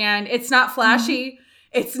stories. And it's not flashy. Mm-hmm.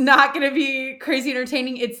 It's not going to be crazy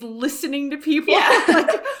entertaining. It's listening to people. Yeah.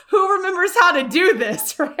 Like, who remembers how to do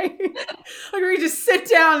this, right? Like, we just sit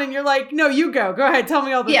down and you're like, no, you go. Go ahead. Tell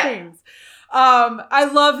me all the things. I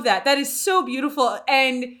love that. That is so beautiful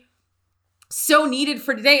and so needed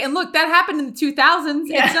for today. And look, that happened in the 2000s.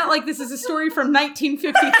 Yeah. It's not like this is a story from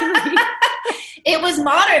 1953. It was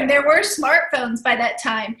modern. There were smartphones by that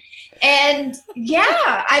time. And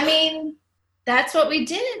that's what we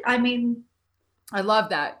did. I love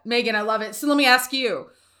that. Megan, I love it. So let me ask you,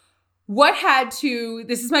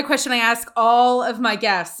 this is my question I ask all of my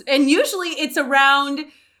guests. And usually it's around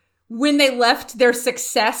when they left their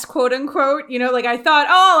success, quote unquote, like I thought,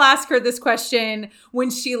 I'll ask her this question when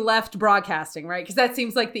she left broadcasting, right? Because that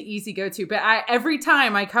seems like the easy go-to. But every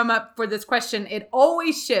time I come up for this question, it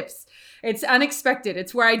always shifts. It's unexpected.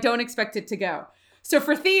 It's where I don't expect it to go. So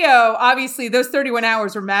for Theo, obviously those 31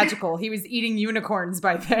 hours were magical. He was eating unicorns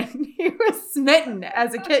by then. He was smitten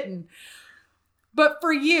as a kitten. But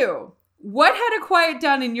for you, what had to quiet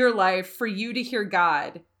down in your life for you to hear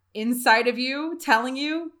God inside of you telling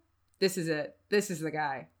you, this is it. This is the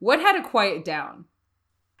guy? What had to quiet down?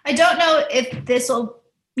 I don't know if this will,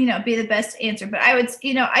 be the best answer, but I would,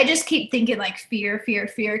 I just keep thinking like fear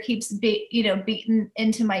keeps beating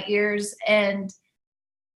into my ears. And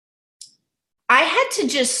I had to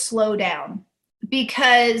just slow down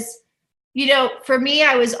because, for me,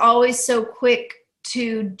 I was always so quick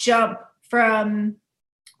to jump from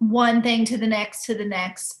one thing to the next,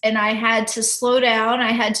 and I had to slow down.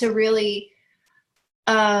 I had to really,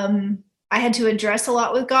 I had to address a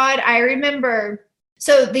lot with God. I remember,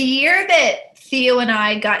 so the year that Theo and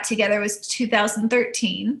I got together was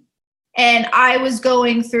 2013, and I was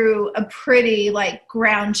going through a pretty like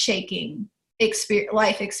ground shaking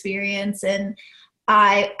life experience. And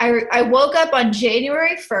I woke up on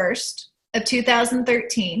January 1st of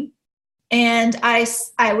 2013, and I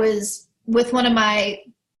was with one of my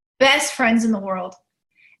best friends in the world,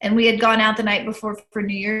 and we had gone out the night before for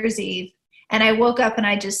New Year's Eve. And I woke up and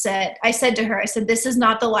I said to her, this is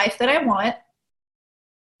not the life that I want.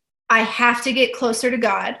 I have to get closer to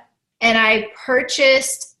God. And I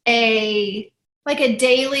purchased a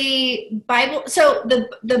daily Bible. So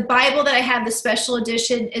the Bible that I have, the special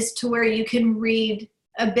edition, is to where you can read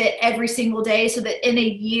a bit every single day so that in a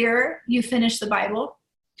year you finish the Bible.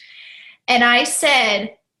 And I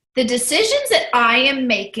said, the decisions that I am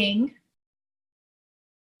making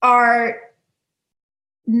are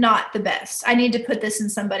not the best. I need to put this in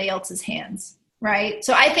somebody else's hands, right?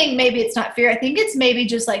 So I think maybe it's not fear. I think it's maybe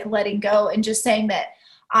just like letting go and just saying that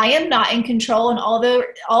I am not in control. And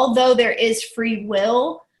although there is free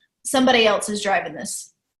will, somebody else is driving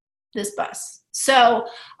this bus. So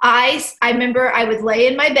I remember I would lay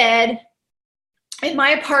in my bed in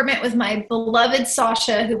my apartment with my beloved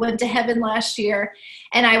Sasha, who went to heaven last year,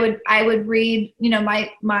 and I would read,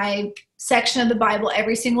 my section of the Bible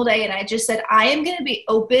every single day. And I just said, I am going to be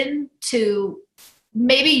open to,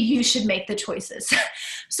 maybe you should make the choices.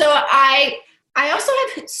 So I also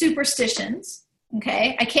have superstitions.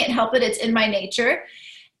 Okay. I can't help it. It's in my nature.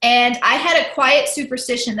 And I had a quiet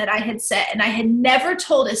superstition that I had set, and I had never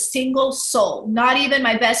told a single soul, not even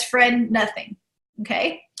my best friend, nothing.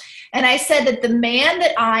 Okay. And I said that the man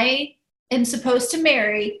that I am supposed to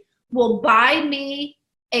marry will buy me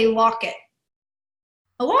a locket.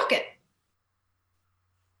 A locket.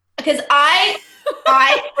 Because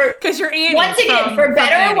because you're Annie. Once again, for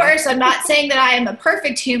better or worse, I'm not saying that I am a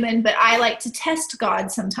perfect human, but I like to test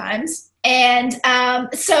God sometimes. And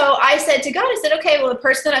so I said to God, I said, okay, well, the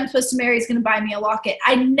person that I'm supposed to marry is going to buy me a locket.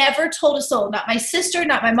 I never told a soul, not my sister,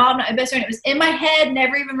 not my mom, not my best friend. It was in my head,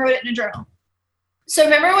 never even wrote it in a journal. So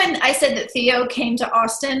remember when I said that Theo came to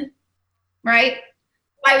Austin, right?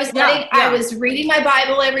 I was reading my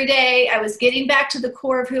Bible every day. I was getting back to the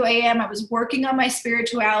core of who I am. I was working on my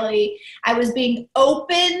spirituality. I was being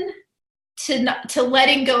open to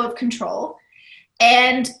letting go of control.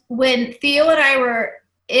 And when Theo and I were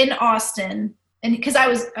in Austin, and because I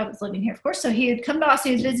was living here, of course, so he had come to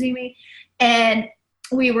Austin, he was visiting me, and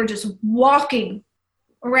we were just walking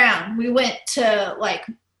around. We went to like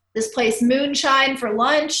this place, Moonshine, for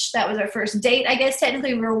lunch. That was our first date, I guess.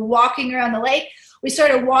 Technically, we were walking around the lake. We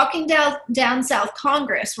started walking down South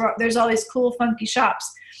Congress, where there's all these cool, funky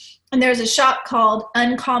shops. And there's a shop called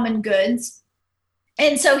Uncommon Goods.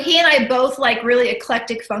 And so he and I both like really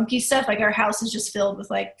eclectic, funky stuff. Like our house is just filled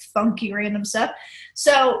with like funky, random stuff.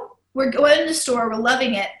 So we're going to the store. We're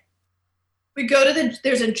loving it. We go to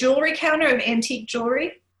there's a jewelry counter of antique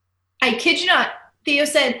jewelry. I kid you not. Theo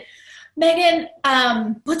said, Megan,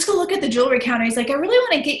 let's go look at the jewelry counter. He's like, I really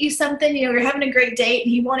want to get you something. We're having a great date.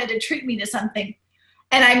 And he wanted to treat me to something.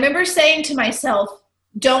 And I remember saying to myself,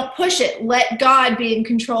 don't push it. Let God be in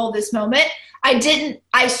control of this moment.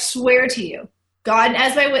 I swear to you, God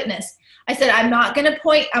as my witness. I said, I'm not going to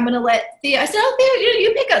point. I'm going to let Theo. I said, oh, Theo,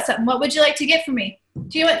 you pick out something. What would you like to get for me?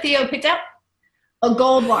 Do you know what Theo picked out? A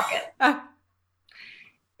gold locket.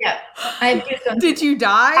 Yeah. Did you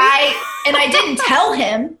die? I didn't tell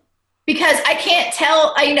him because I can't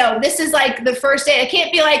tell. This is like the first date. I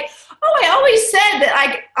can't be like, oh, I always said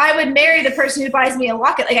that I would marry the person who buys me a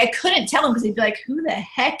locket. Like I couldn't tell him because he'd be like, who the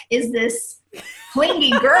heck is this clingy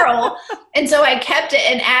girl? And so I kept it.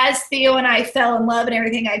 And as Theo and I fell in love and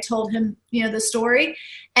everything, I told him, the story.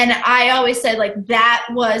 And I always said like, that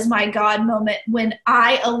was my God moment when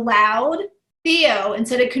I allowed Theo,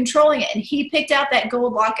 instead of controlling it, and he picked out that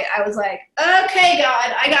gold locket. I was like, okay,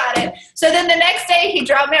 God, I got it. So then the next day he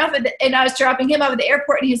dropped me off and I was dropping him off at the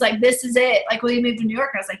airport, and he's like, this is it. Like, will you move to New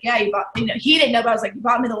York? And I was like, yeah, you bought, he didn't know, but I was like, you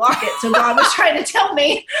bought me the locket. So God was trying to tell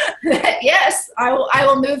me that, yes, I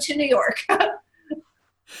will move to New York.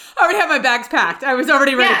 I already have my bags packed. I was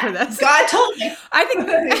already ready for this. God told me. I think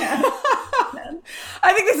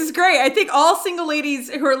I think this is great. I think all single ladies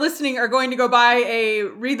who are listening are going to go buy a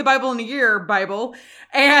Read the Bible in a Year Bible,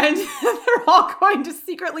 and they're all going to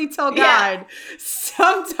secretly tell God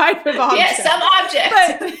some type of object. Yeah, some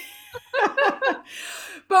object.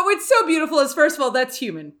 But what's so beautiful is, first of all, that's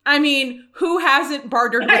human. I mean, who hasn't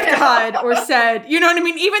bartered with God or said, you know what I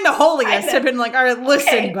mean? Even the holiest have been like, all right,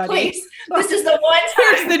 listen, buddy. Please. This is the one time.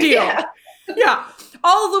 Here's the deal. Yeah.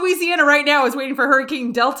 All of Louisiana right now is waiting for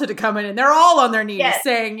Hurricane Delta to come in, and they're all on their knees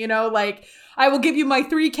saying, you know, like, I will give you my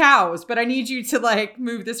 3 cows, but I need you to like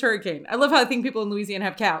move this hurricane. I love how I think people in Louisiana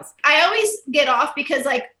have cows. I always get off because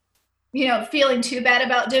like, you know, feeling too bad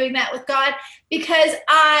about doing that with God, because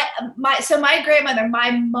my grandmother,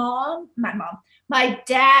 my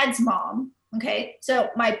dad's mom, okay, so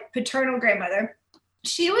my paternal grandmother,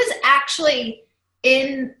 she was actually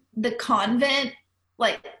in the convent,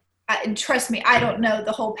 like, trust me, I don't know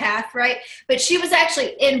the whole path, right? But she was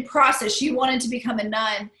actually in process. She wanted to become a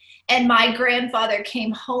nun. And my grandfather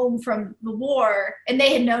came home from the war, and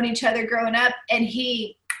they had known each other growing up, and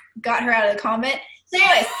he got her out of the convent. So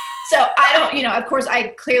anyways, so I don't, you know, of course,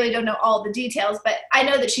 I clearly don't know all the details, but I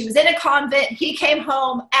know that she was in a convent. He came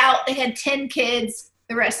home, out. They had 10 kids.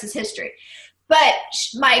 The rest is history. But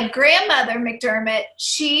my grandmother, McDermott,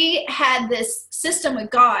 she had this system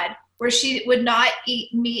with God where she would not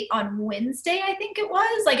eat meat on Wednesday, I think it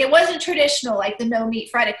was. Like, it wasn't traditional, like the no meat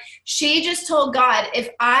Friday. She just told God, if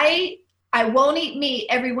I won't eat meat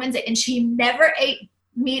every Wednesday. And she never ate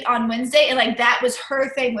meat on Wednesday, and like that was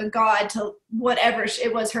her thing with God to whatever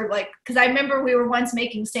it was her, like, because I remember we were once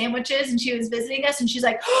making sandwiches and she was visiting us and she's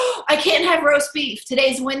like, oh, I can't have roast beef,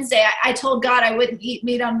 today's Wednesday. I told God I wouldn't eat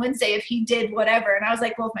meat on Wednesday if he did whatever. And I was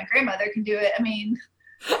like, well, if my grandmother can do it, I mean,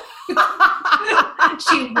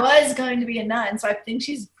 she was going to be a nun, so I think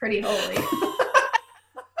she's pretty holy.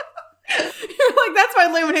 You're like, that's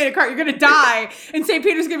my laminated cart. You're going to die. And St.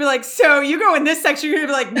 Peter's going to be like, so you go in this section. You're going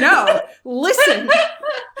to be like, no, listen.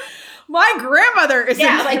 My grandmother is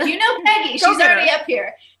like, you know, Peggy, she's already up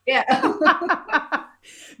here. Yeah.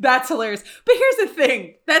 That's hilarious. But here's the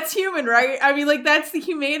thing. That's human, right? I mean, like, that's the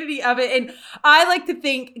humanity of it. And I like to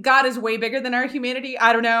think God is way bigger than our humanity.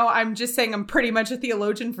 I don't know. I'm just saying I'm pretty much a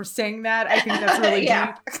theologian for saying that. I think that's really deep.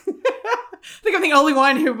 I think I'm the only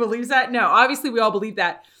one who believes that. No, obviously we all believe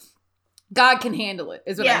that. God can handle it,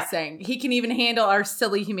 is what I'm saying. He can even handle our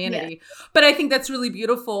silly humanity. Yeah. But I think that's really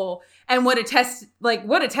beautiful. And what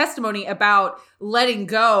a testimony about letting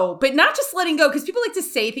go, but not just letting go, because people like to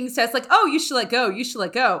say things to us like, oh, you should let go. You should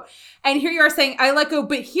let go. And here you are saying, I let go,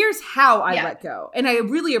 but here's how I let go. And I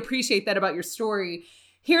really appreciate that about your story.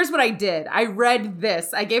 Here's what I did. I read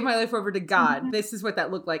this. I gave my life over to God. Mm-hmm. This is what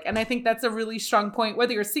that looked like. And I think that's a really strong point,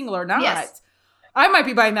 whether you're single or not. Yes. I might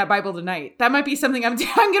be buying that Bible tonight. That might be something I'm going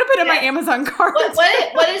to put in my Amazon cart.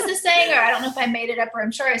 What is the saying? Or I don't know if I made it up or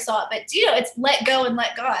I'm sure I saw it, but you know, it's let go and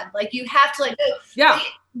let God. Like, you have to let go. Yeah.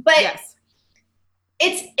 But okay.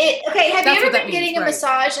 Have you ever been getting a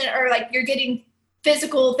massage or like you're getting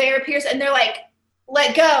physical therapists and they're like,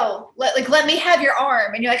 let go, let me have your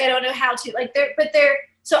arm. And you're like, I don't know how to, like,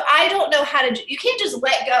 so I don't know how to, you can't just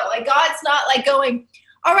let go. Like, God's not like going,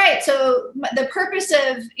 all right, so the purpose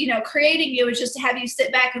of, you know, creating you is just to have you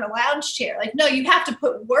sit back in a lounge chair. Like, no, you have to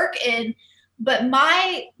put work in. But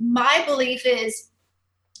my belief is,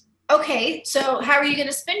 okay, so how are you going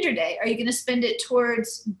to spend your day? Are you going to spend it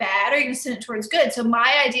towards bad or are you going to spend it towards good? So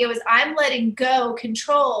my idea was I'm letting go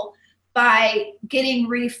control by getting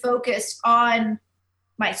refocused on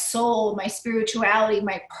my soul, my spirituality,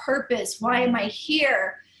 my purpose. Why am I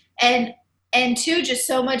here? And two, just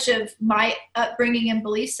so much of my upbringing and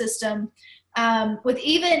belief system, with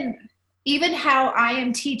even how I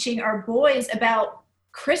am teaching our boys about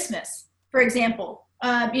Christmas, for example.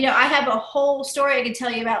 You know, I have a whole story I could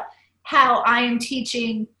tell you about how I am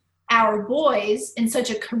teaching our boys in such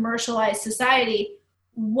a commercialized society,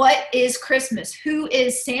 what is Christmas? Who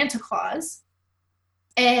is Santa Claus?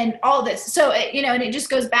 And all this. So, you know, and it just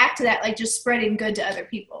goes back to that, like, just spreading good to other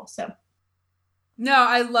people. So. No,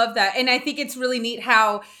 I love that. And I think it's really neat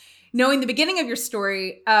how, knowing the beginning of your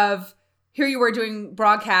story of here you were doing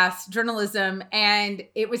broadcast journalism, and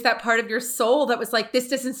it was that part of your soul that was like, this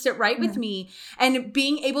doesn't sit right with me. And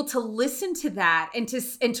being able to listen to that and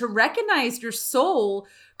to recognize your soul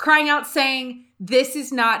crying out saying, this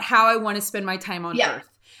is not how I want to spend my time on earth.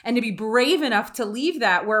 And to be brave enough to leave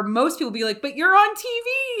that, where most people be like, but you're on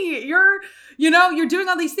TV, you're doing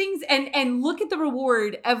all these things, and look at the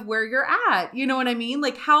reward of where you're at. You know what I mean?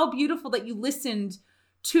 Like, how beautiful that you listened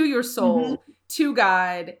to your soul, to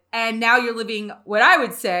God, and now you're living what I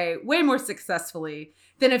would say way more successfully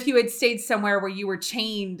than if you had stayed somewhere where you were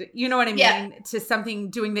chained, you know what I mean, to something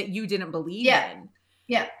doing that you didn't believe in.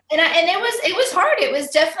 Yeah. And it was hard. It was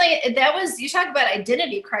definitely, you talk about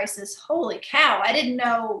identity crisis. Holy cow. I didn't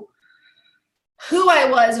know who I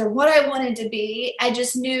was or what I wanted to be. I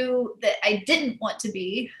just knew that I didn't want to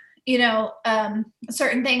be,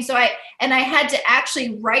 certain things. So I had to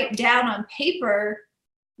actually write down on paper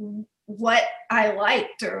what I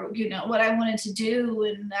liked or, what I wanted to do.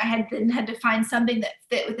 And I had to find something that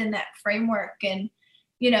fit within that framework. And,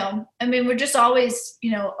 we're just always,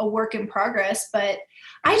 a work in progress, but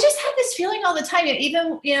I just had this feeling all the time,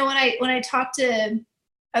 even, when I talk to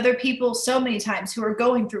other people so many times who are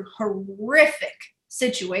going through horrific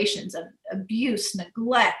situations of abuse,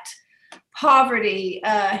 neglect, poverty,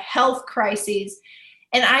 health crises.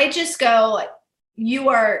 And I just go, you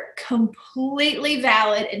are completely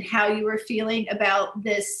valid in how you were feeling about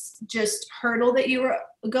this just hurdle that you were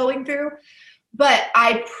going through. But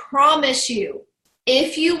I promise you,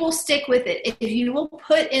 if you will stick with it, if you will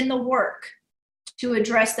put in the work to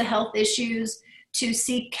address the health issues, to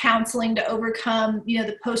seek counseling to overcome,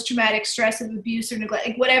 the post-traumatic stress of abuse or neglect,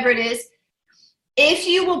 like whatever it is, if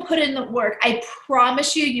you will put in the work, I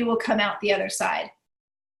promise you will come out the other side.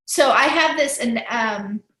 So I have this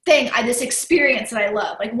this experience that I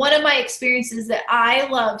love. Like one of my experiences that I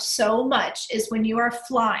love so much is when you are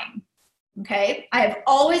flying. Okay. I have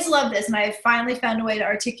always loved this and I have finally found a way to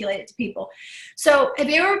articulate it to people. So have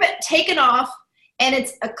you ever been taken off and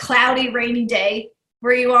it's a cloudy, rainy day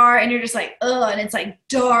where you are and you're just like, ugh, and it's like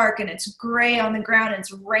dark and it's gray on the ground and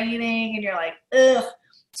it's raining and you're like, ugh.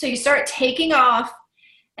 So you start taking off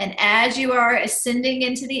and as you are ascending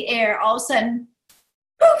into the air, all of a sudden,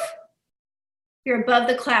 poof, you're above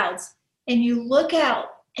the clouds and you look out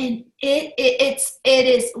and it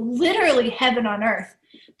is literally heaven on earth.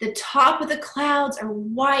 The top of the clouds are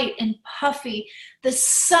white and puffy. The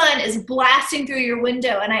sun is blasting through your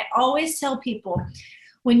window. And I always tell people,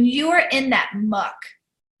 when you are in that muck,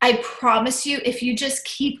 I promise you, if you just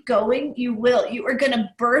keep going, you will. You are going to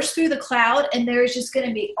burst through the cloud and there's just going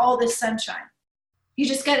to be all this sunshine. You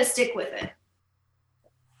just got to stick with it.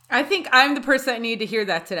 I think I'm the person that needed to hear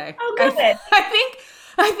that today. Oh, good.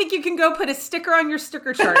 I think you can go put a sticker on your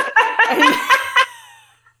sticker chart. And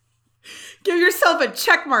give yourself a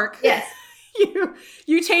check mark. Yes.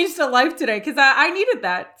 You changed a life today because I needed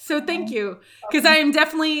that. So thank you. Because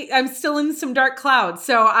I'm still in some dark clouds.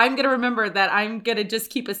 So I'm going to remember that I'm going to just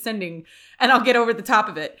keep ascending and I'll get over the top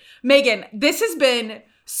of it. Megan, this has been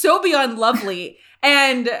so beyond lovely.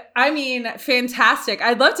 And fantastic.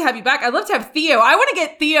 I'd love to have you back. I'd love to have Theo. I want to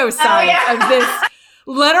get Theo's side of this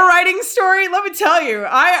letter writing story. Let me tell you,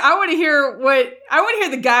 I want to hear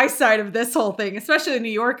the guy's side of this whole thing, especially the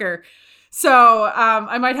New Yorker. So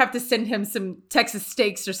I might have to send him some Texas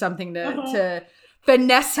steaks or something to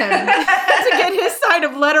finesse him to get his side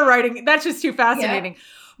of letter writing. That's just too fascinating. Yeah.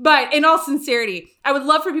 But in all sincerity, I would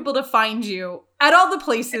love for people to find you at all the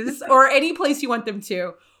places or any place you want them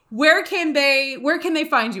to. Where can they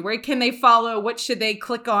find you? Where can they follow? What should they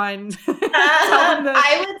click on?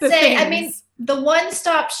 I would say, the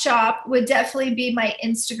one-stop shop would definitely be my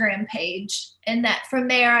Instagram page. And that from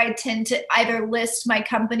there, I tend to either list my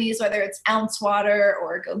companies, whether it's Ounce Water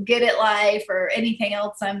or Go Get It Life or anything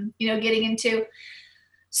else I'm, getting into.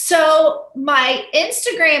 So my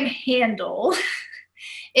Instagram handle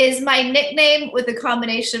is my nickname with a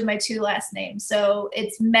combination of my two last names. So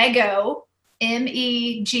it's Meggo,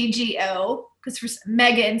 Meggo, because for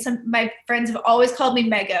Megan, my friends have always called me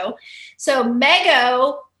Meggo. So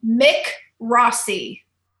Meggo Mick Rossi.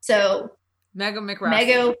 So Meggo Mick Rossi.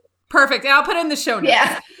 Meggo. Perfect. And I'll put it in the show notes.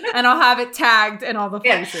 Yeah. And I'll have it tagged in all the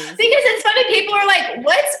places. Because it's funny, people are like,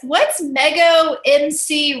 what's Meggo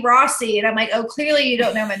MC Rossi? And I'm like, oh, clearly you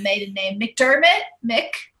don't know my maiden name. McDermott?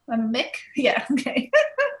 Mick? I'm a Mick? Yeah, okay.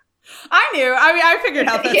 I knew. I figured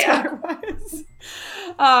out that's what it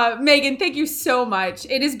was. Megan, thank you so much.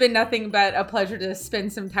 It has been nothing but a pleasure to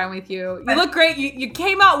spend some time with you. You look great. You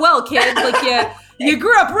came out well, kid. Like you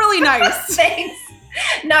grew up really nice. Thanks.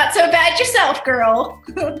 Not so bad yourself, girl.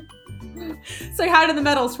 Say hi to the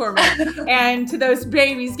medals for me. And to those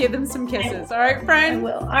babies, give them some kisses. All right, friend? I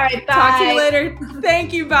will. All right, bye. Talk to you later.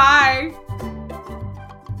 Thank you. Bye.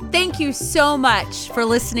 Thank you so much for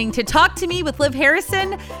listening to Talk to Me with Liv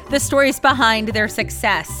Harrison, the stories behind their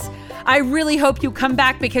success. I really hope you come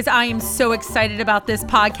back because I am so excited about this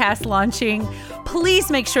podcast launching.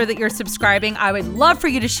 please make sure that you're subscribing. I would love for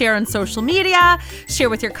you to share on social media, share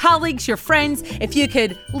with your colleagues, your friends. If you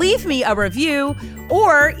could leave me a review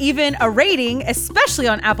or even a rating, especially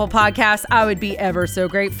on Apple Podcasts, I would be ever so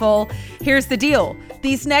grateful. Here's the deal.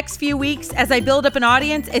 These next few weeks, as I build up an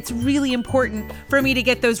audience, it's really important for me to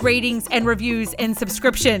get those ratings and reviews and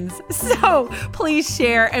subscriptions. So please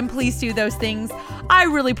share and please do those things. I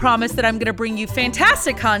really promise that I'm going to bring you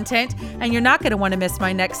fantastic content and you're not going to want to miss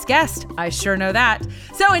my next guest. I sure know that.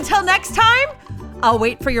 So until next time, I'll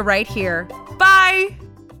wait for you right here. Bye.